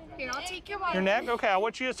 Here, I'll take your water. Your neck? Okay, I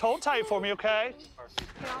want you to just hold tight for me, okay? Here,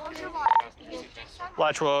 I'll hold your water.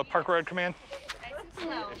 Alachua Parker Road Command. Parker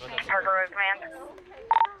Road Command.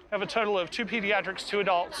 I have a total of 2 pediatrics, 2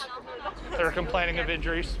 adults that are complaining of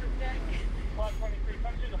injuries. 123,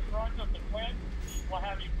 come to the front of the Quint. We'll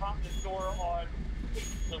have you pop this door on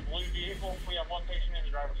the blue vehicle. We have 1 patient in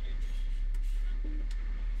the driver's seat.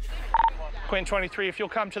 Quinn 23, if you'll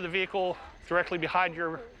come to the vehicle directly behind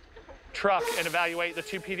your truck and evaluate the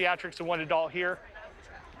 2 pediatrics and 1 adult here.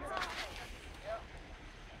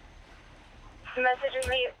 Message is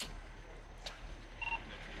mute.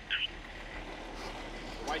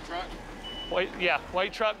 White truck?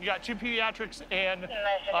 White truck. You got 2 pediatrics and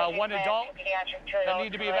 1 adult that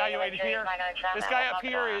need to be evaluated here. This guy up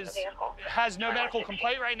here has no medical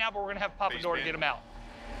complaint right now, but we're going to have to pop the door to get him out.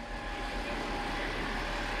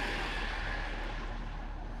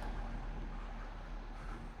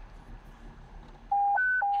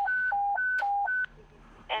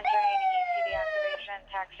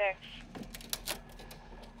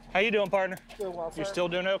 How you doing, partner? Doing well, sir. You still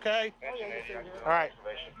doing okay? Oh, yeah, yes, All right.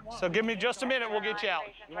 So give me just a minute. We'll get you out.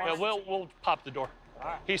 Yeah, we'll pop the door.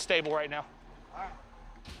 He's stable right now.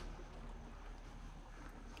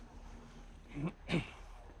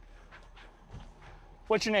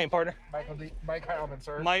 What's your name, partner? Mike Heilman,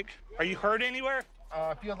 sir. Mike, are you hurt anywhere?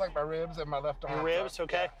 Feels like my ribs and my left arm. Your ribs,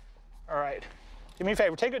 okay. Yeah. All right. Do me a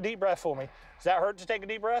favor. Take a deep breath for me. Does that hurt to take a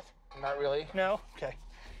deep breath? Not really. No? Okay.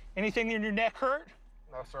 Anything in your neck hurt?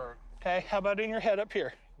 No, sir. Okay. How about in your head up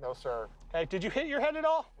here? No, sir. Okay. Did you hit your head at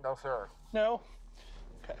all? No, sir. No?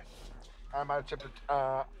 Okay. I might have chipped it.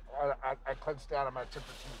 I clenched down on my chipped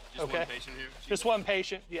teeth. Just one patient here? Just one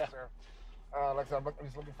patient, yeah. Sir. Like I said, I'm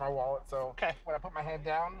just looking for my wallet, so when I put my hand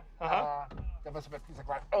down, there must have been a piece of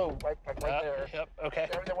glass. Oh, right there. Yep, okay.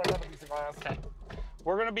 There was another piece of glass. Okay.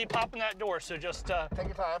 We're going to be popping that door, so just take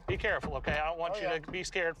your time. Be careful, okay? I don't want you to be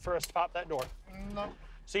scared for us to pop that door. No.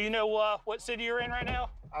 So you know what city you're in right now?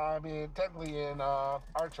 I mean, technically in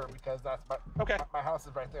Archer, because that's my house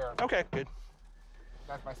is right there. Okay, good.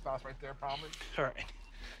 That's my spouse right there, probably. All right.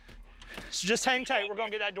 So just hang tight. We're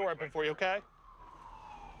going to get that door open for you, okay?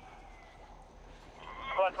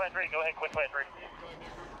 Squad 23, go ahead, quit 23.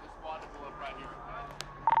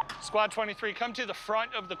 Squad 23, come to the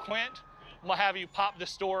front of the Quint. We'll have you pop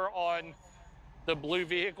this door on the blue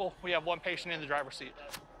vehicle. We have one patient in the driver's seat.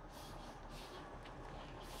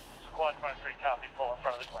 Squad 23, copy, pull in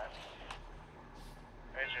front of the Quint.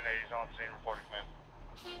 Engine 80's on scene, reporting command.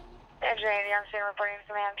 Engine 80 on scene, reporting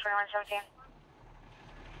command, 2117.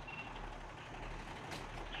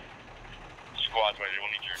 Squad 23,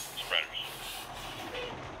 we'll need your spreaders.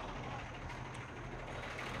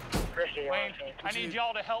 Wayne, I need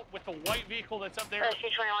y'all to help with the white vehicle that's up there.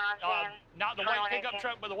 Not the white pickup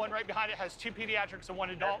truck, but the one right behind it has 2 pediatrics and 1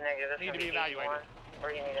 adult. Need to be evaluated.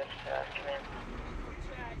 Where do you need us to come in?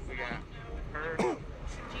 We got her. Do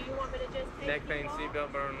you want me to just take neck pain,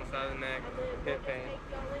 seatbelt burn on the side of the neck, hip pain.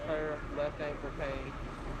 Her left ankle pain.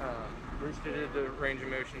 Rooster did the range of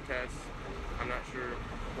motion test. I'm not sure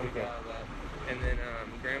what he got out of that. And then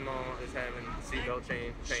grandma is having seatbelt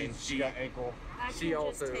pain. She got ankle. She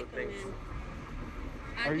also thinks.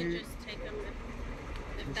 I can just take them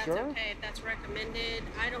if that's okay, if that's recommended.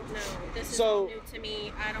 I don't know. This is all new to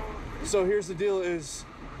me. I don't. So here's the deal: is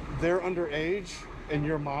they're underage and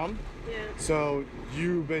your mom. Yeah. So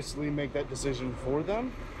you basically make that decision for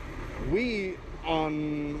them. We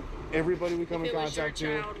on everybody we come in contact to.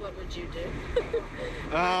 If it was your child, what would you do?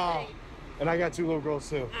 And I got 2 little girls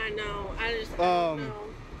too. I know. I just don't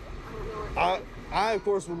know. I of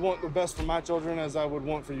course would want the best for my children as I would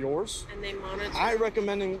want for yours. And they monitor. I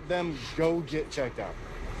recommend them go get checked out.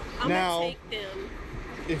 I'm gonna take them.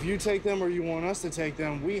 If you take them or you want us to take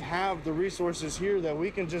them, we have the resources here that we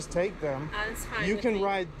can just take them. That's fine. You can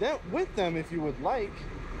ride that with them if you would like.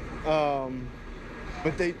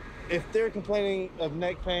 But if they're complaining of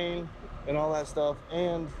neck pain and all that stuff,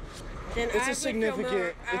 and then it's a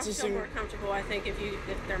significant. I feel more comfortable, I think, if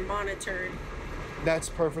they're monitored. That's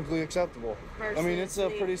perfectly acceptable. I mean, it's a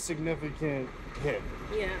pretty significant hit.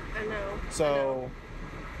 Yeah, I know. So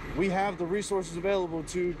we have the resources available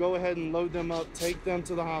to go ahead and load them up, take them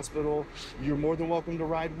to the hospital. You're more than welcome to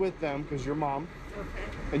ride with them because you're mom. Okay.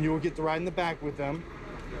 And you will get to ride in the back with them.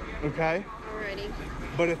 Okay? Alrighty.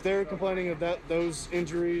 But if they're complaining of those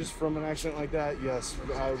injuries from an accident like that, yes,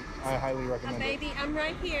 I highly recommend it. Baby, I'm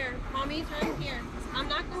right here. Mommy's right here. I'm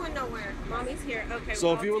not going nowhere. Mommy's here. Okay.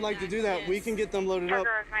 So if you would like to do that, we can get them loaded up.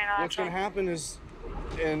 What's going to happen is,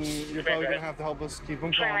 and you're probably going to have to help us keep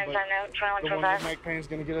them calm, but the one with neck pain is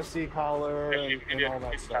going to get a C-collar and all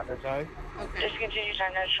that stuff, okay? Okay. Just continue to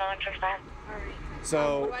note 2125. Alright.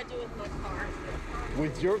 So, what do I do with my car?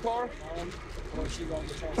 With your car?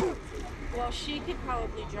 Well, she could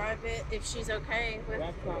probably drive it if she's okay with.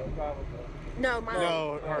 That's not drivable. No, mine.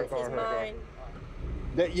 No, her car. Mine.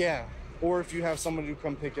 Yeah, or if you have somebody who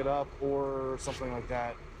come pick it up or something like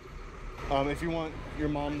that. If you want your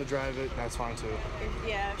mom to drive it, that's fine too.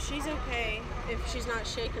 Yeah, if she's okay. If she's not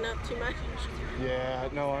shaken up too much. Yeah,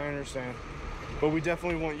 no, I understand. But we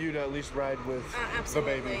definitely want you to at least ride with the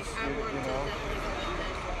babies. I want to definitely go with them.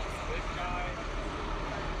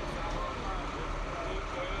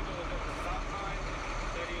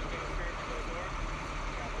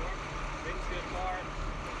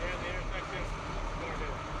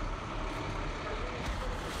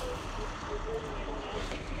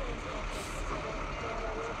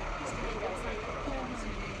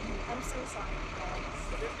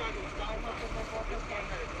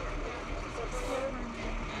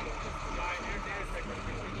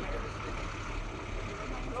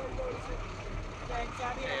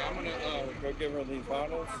 Go give her these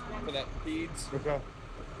bottles for that peds. Okay.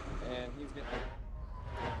 And he's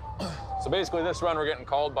getting. So basically, this run, we're getting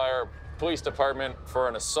called by our police department for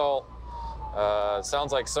an assault.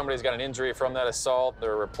 Sounds like somebody's got an injury from that assault.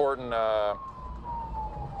 They're reporting the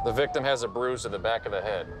victim has a bruise to the back of the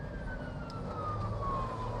head.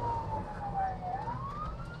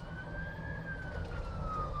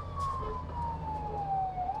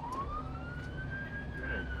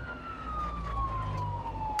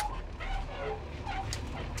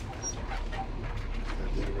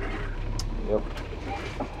 Yep.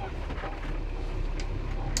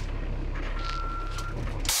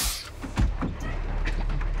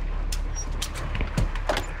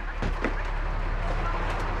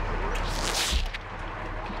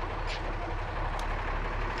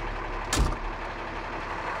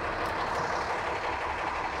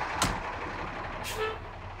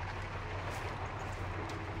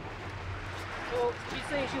 So she's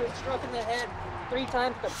saying she was struck in the head 3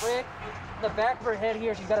 times with a brick. The back of her head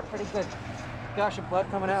here, she's got a pretty good gush of blood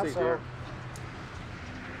coming out. So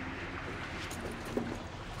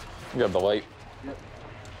You have the light. Yep.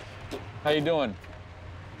 How you doing?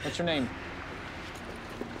 What's your name?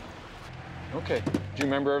 Okay. Do you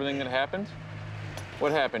remember everything that happened?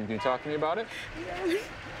 What happened? Can you talk to me about it?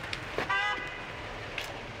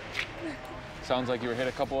 Sounds like you were hit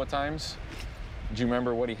a couple of times. Do you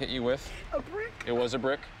remember what he hit you with? A brick. It was a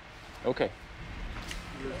brick? Okay.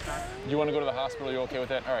 Do you want to go to the hospital? You okay with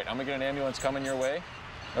that? All right, I'm gonna get an ambulance coming your way.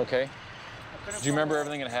 Okay. Do you remember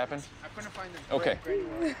everything that happened? I couldn't find the Okay. brick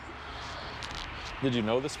anywhere. Did you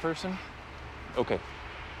know this person? Okay.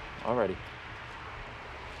 Alrighty.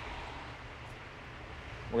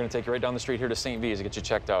 We're gonna take you right down the street here to St. V's to get you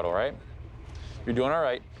checked out, all right? You're doing all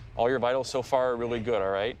right. All your vitals so far are really good,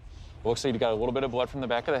 all right? It looks like you got a little bit of blood from the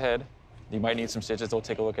back of the head. You might need some stitches. They'll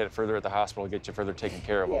take a look at it further at the hospital, get you further taken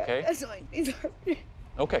care of, okay? That's all I need.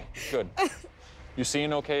 Okay, good. You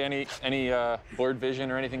seeing okay? Any blurred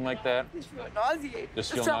vision or anything like that? Just feel nauseated.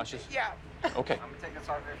 Just feel nauseous? Yeah. Okay. I'm gonna take this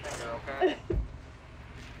off your finger, okay?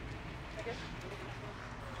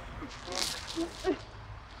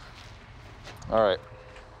 All right.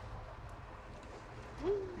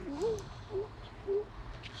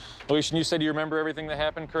 Alicia, you said you remember everything that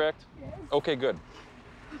happened, correct? Yes. Okay, good.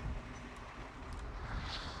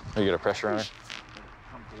 Oh, you got a pressure on her?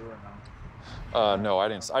 No, I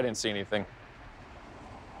didn't see anything.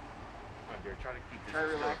 Try to keep this. Try to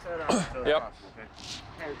relax it out. Yep.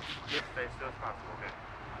 Hey, just stay still as possible, okay?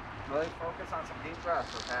 Really focus on some deep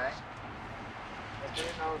breaths, okay? In through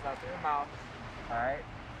your nose, out through your mouth. Alright?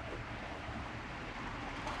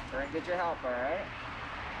 Try and get your help, alright?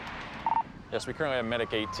 Yes, we currently have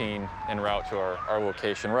Medic 18 en route to our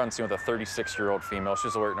location. We're on scene with a 36-year-old female.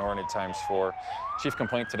 She's alert and oriented ×4. Chief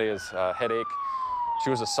complaint today is headache. She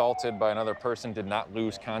was assaulted by another person, did not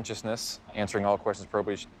lose consciousness. Answering all questions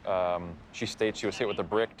appropriately, she states she was hit with a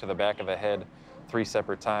brick to the back of the head 3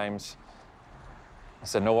 separate times. I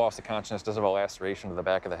said no loss of consciousness, doesn't have a laceration to the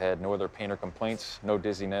back of the head, no other pain or complaints, no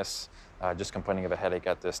dizziness, just complaining of a headache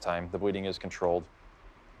at this time. The bleeding is controlled.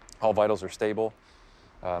 All vitals are stable.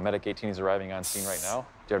 Medic 18 is arriving on scene right now.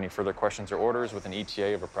 Do you have any further questions or orders with an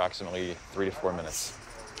ETA of approximately 3 to 4 minutes?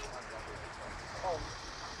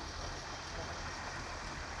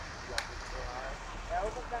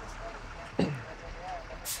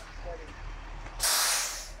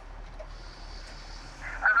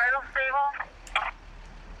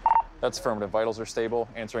 That's affirmative. Vitals are stable,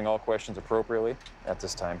 answering all questions appropriately at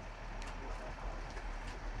this time.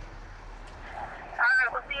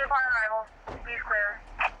 Alright, we'll see you upon arrival. Be clear.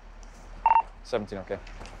 17, okay.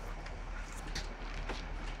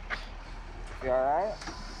 You alright?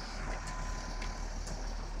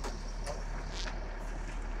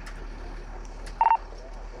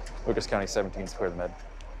 Lucas County 17 is clear the med.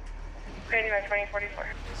 Grady, 2044.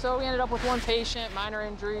 So we ended up with 1 patient, minor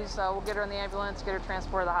injuries. We'll get her in the ambulance, get her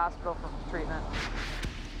transported to the hospital for treatment.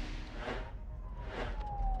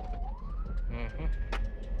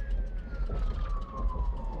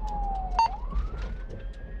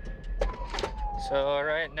 So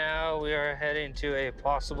right now we are heading to a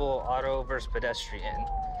possible auto versus pedestrian.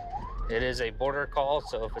 It is a border call,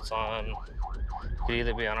 so if it's on, it could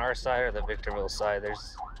either be on our side or the Victorville side.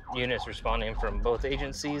 There's units responding from both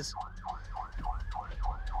agencies.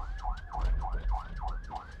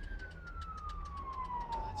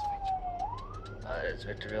 It's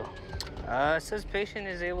Victorville. It says patient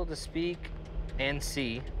is able to speak and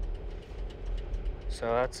see,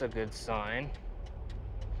 so that's a good sign.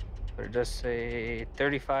 But it does say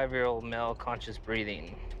 35-year-old male, conscious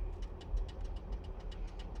breathing.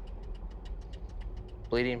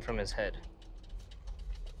 Bleeding from his head.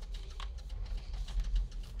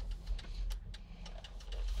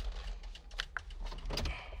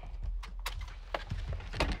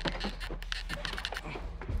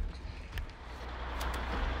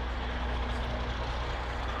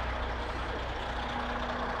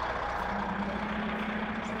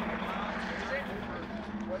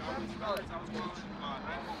 911,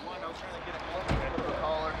 I was trying to get a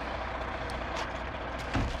caller.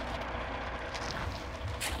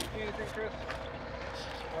 Anything, Chris?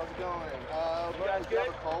 How's it going? You guys good? Have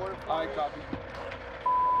a caller? Alright, copy.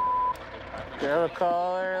 We have a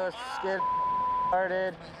caller. Let's get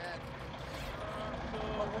started.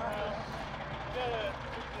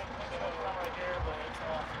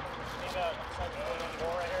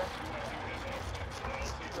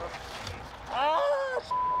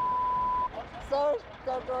 Sorry,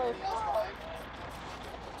 don't drive.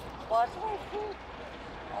 Watch my feet.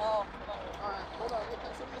 Oh. Alright, hold on. Get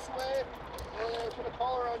this way. Put a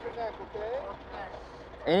collar on your neck, okay?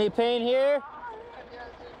 Any pain here?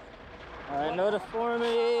 Alright, no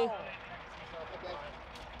deformity.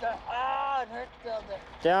 Ah, it hurts down there.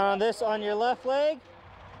 Down on this on your left leg.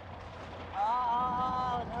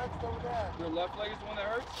 Ah, it hurts over there. Your left leg is the one that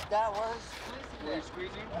hurts? That was squeezing. Were you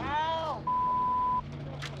squeezing? Ow!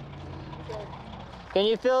 Okay. Can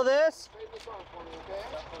you feel this? Straighten this arm for me, okay?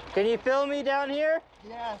 Can you feel me down here?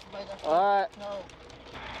 Yes, but that's Alright. no.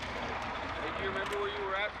 Hey, do you remember where you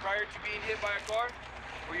were at prior to being hit by a car?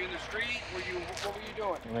 Were you in the street? What were you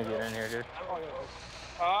doing? Let me get in here, dude.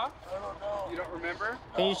 Huh? I don't know. You don't remember?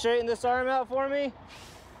 Can you straighten this arm out for me?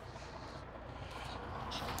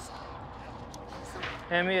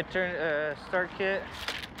 Hand me a start kit.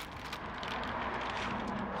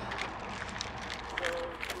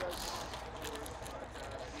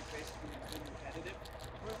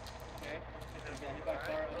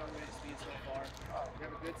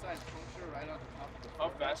 How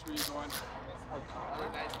fast were you going?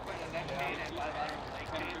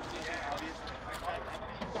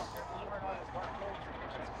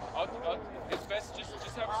 It's best just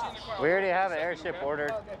have her see in the car. We already have an airship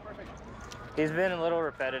ordered. He's been a little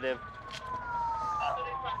repetitive.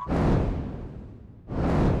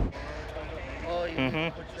 Oh,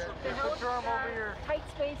 you Put your arm over your tight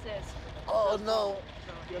spaces. Oh, no.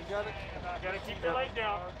 You got it? Gotta keep your leg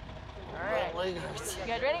down. All right. You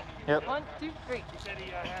guys ready? Yep. 1, 2, 3. You said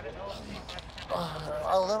he had it.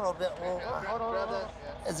 A little bit. Well, hold on.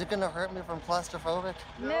 Is it going to hurt me from claustrophobic?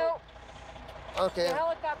 No. Okay. The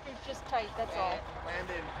helicopter's just tight, that's all.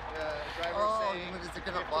 Landed, driver saying is it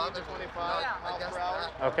going to bother 25 miles per hour.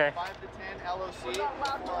 Okay. 5 to 10 LOC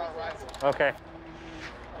before our arrival. Okay.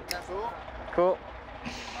 That's cool? Cool.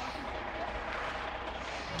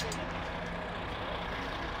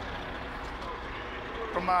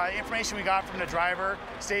 From information we got from the driver,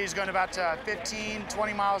 stated he's going about 15,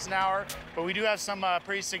 20 miles an hour, but we do have some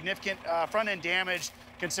pretty significant front-end damage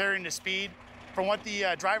considering the speed. From what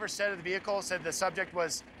the driver said of the vehicle, said the subject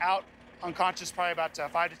was out unconscious probably about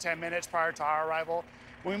 5 to 10 minutes prior to our arrival.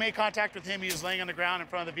 When we made contact with him, he was laying on the ground in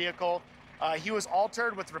front of the vehicle. He was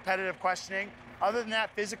altered with repetitive questioning. Other than that,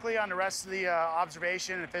 physically on the rest of the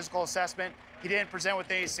observation and physical assessment, he didn't present with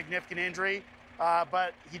any significant injury,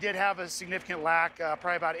 but he did have a significant lack,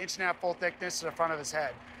 probably about 1.5 inches full thickness to the front of his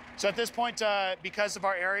head. So at this point, because of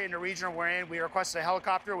our area and the region we're in, we requested a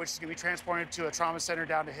helicopter, which is going to be transported to a trauma center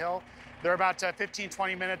down the hill. They're about 15,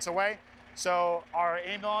 20 minutes away. So our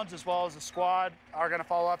ambulance, as well as the squad, are going to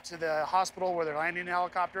follow up to the hospital where they're landing the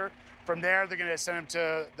helicopter. From there, they're going to send him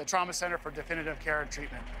to the trauma center for definitive care and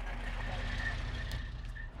treatment.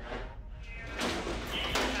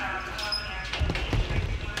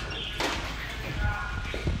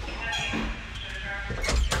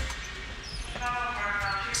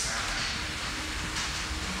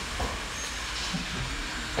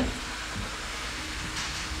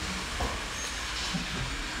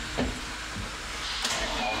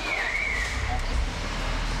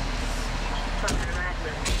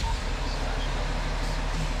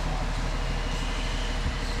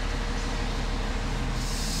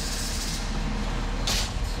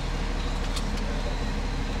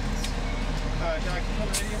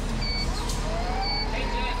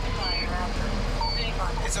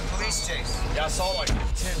 It's a police chase. Yeah, I saw like 10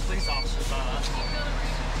 police officers by us.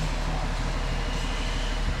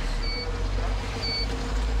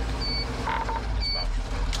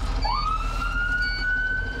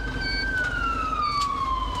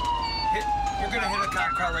 You're gonna hit a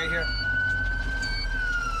cop car right here.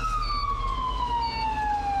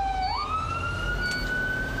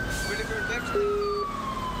 Whitaker left.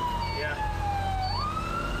 Yeah.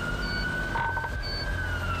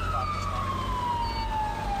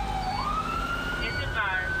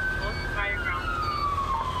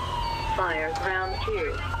 Fire ground 2.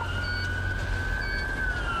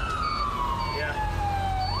 Yeah.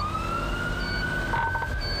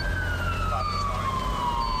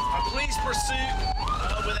 A police pursuit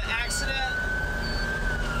with an accident.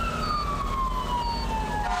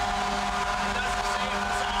 It doesn't say if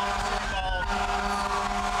there's an officer involved.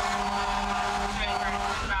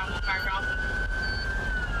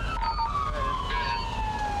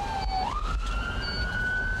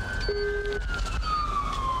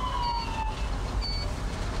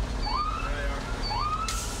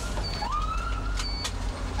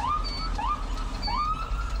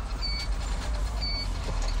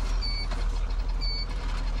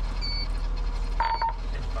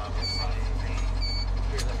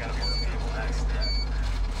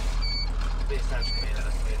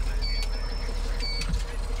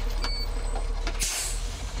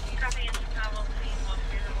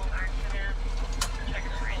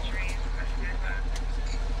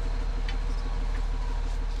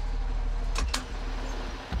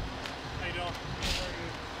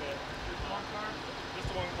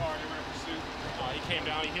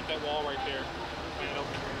 down. He hit that wall right there.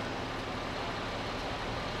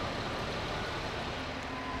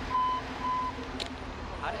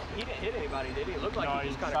 He didn't hit anybody, did he? It looked like he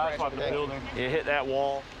just kind of crashed into the building. He hit that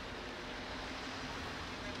wall.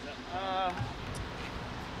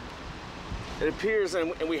 It appears,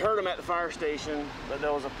 and we heard him at the fire station, that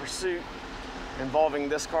there was a pursuit involving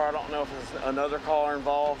this car. I don't know if there's another car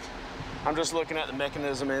involved. I'm just looking at the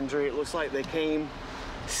mechanism injury. It looks like they came,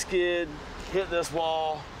 skid, hit this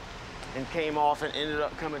wall, and came off and ended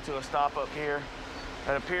up coming to a stop up here.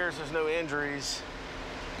 It appears there's no injuries,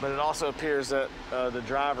 but it also appears that the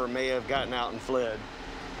driver may have gotten out and fled.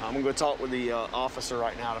 I'm gonna go talk with the officer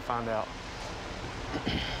right now to find out.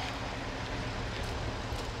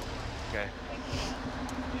 Okay.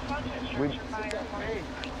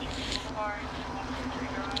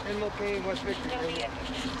 MLK, West Victory.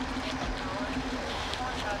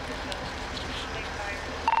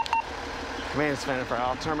 Command Savannah Fire.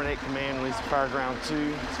 I'll terminate command, release the fire ground 2.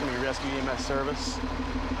 It's going to be rescue EMS service.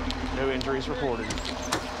 No injuries reported.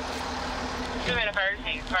 Savannah Fire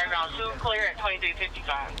Station, fire ground 2, clear at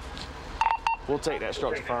 2355. We'll take that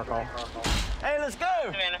structure fire call. Hey, let's go!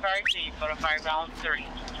 Savannah Fire Station, go to fire ground 3.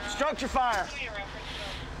 Structure fire!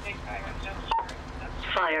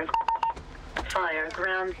 Fire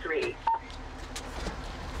ground 3.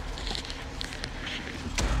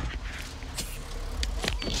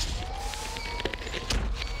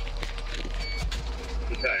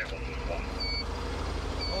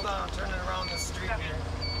 Hold on, I'm turning around the street here.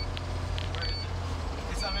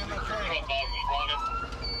 Is that MLK?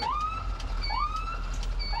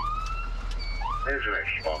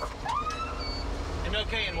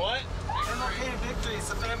 MLK and what? MLK and Victory,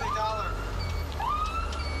 it's a Family Dollar.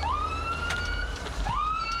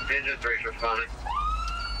 Engine 3's responding.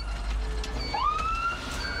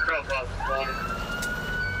 Cross off responding.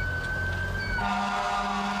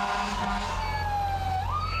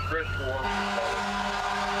 Chris 4 responding.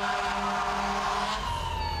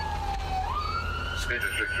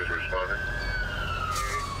 Engine 6 is responding.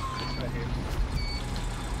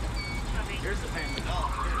 Here's the Family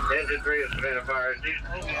Dollar. Engine 3 is Savannah Fire.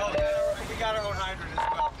 We got our own hydrant as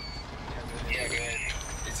well. Yeah, go ahead.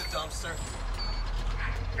 It's a dumpster.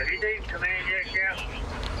 Have you taken command yet, Cap?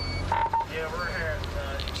 Yeah, we're here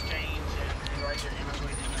at exchange and right here in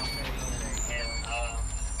between MLK and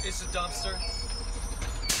it's a dumpster.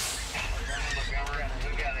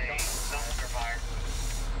 We got a dumpster fire.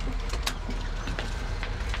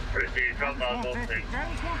 Christy, come on, both things.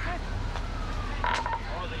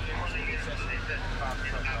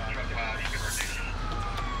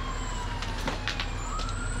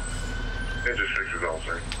 Engine 6 is all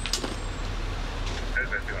set. Head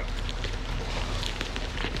back up.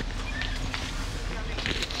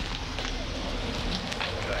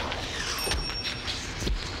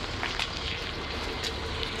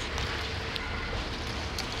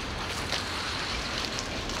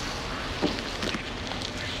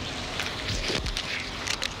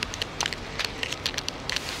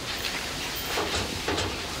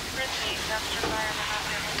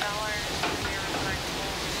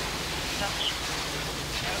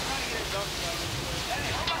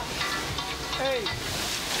 Hey!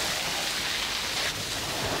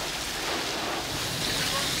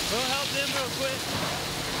 We'll help them real quick.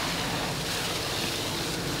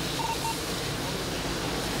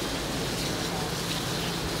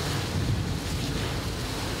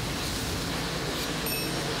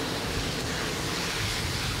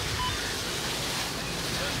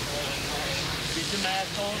 Get your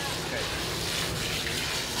mask on. Okay.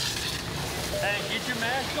 Hey, get your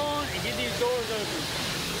mask on and get these doors open.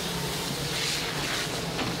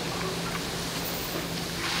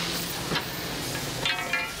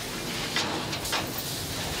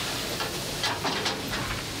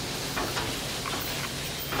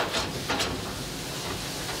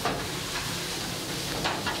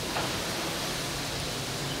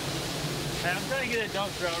 Hey, I'm trying to get a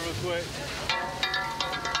dumpster out real quick.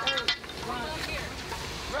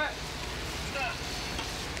 Right.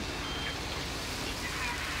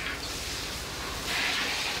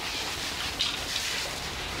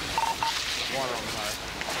 Water on the fire.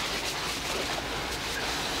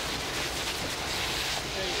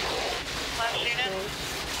 Last unit.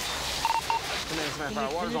 Command Savannah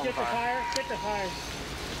Fire. Water's on the fire. Get the fire.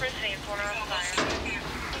 Proceed, corner on fire.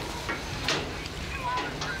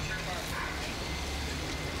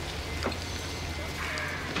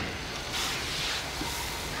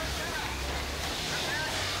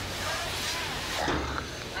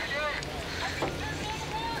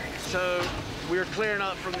 So we were clearing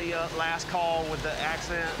up from the last call with the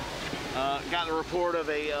accident. Got the report of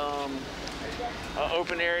a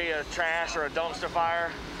open area trash or a dumpster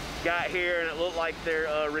fire. Got here and it looked like their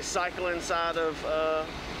recycling side of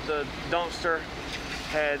the dumpster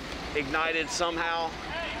had ignited somehow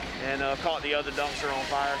and caught the other dumpster on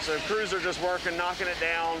fire. So crews are just working, knocking it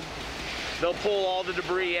down. They'll pull all the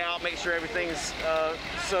debris out, make sure everything's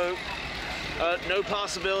soaked. No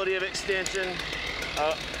possibility of extension.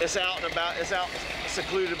 It's out and about, it's out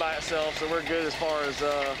secluded by itself, so we're good as far as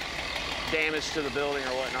damage to the building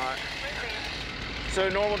or whatnot. So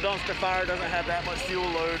normal dumpster fire doesn't have that much fuel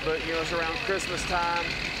load, but you know, it's around Christmas time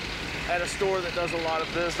at a store that does a lot of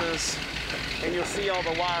business, and you'll see all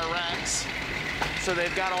the wire racks. So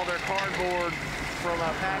they've got all their cardboard from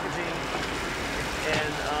packaging,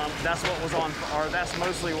 and that's what was on, or that's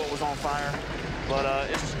mostly what was on fire. But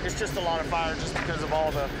it's just a lot of fire just because of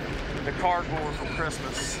all the cardboard from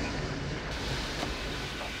Christmas.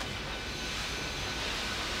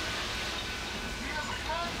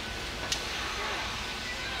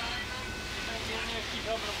 Keep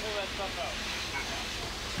helping them pull that stuff out.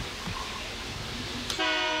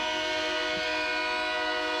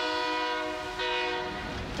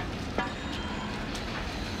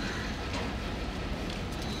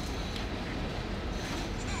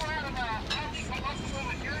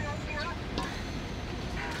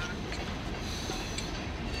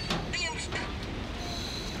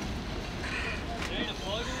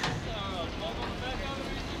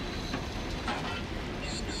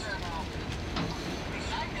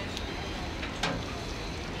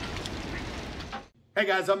 Hey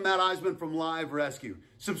guys, I'm Matt Iseman from Live Rescue.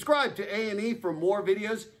 Subscribe to A&E for more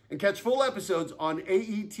videos and catch full episodes on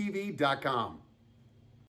aetv.com.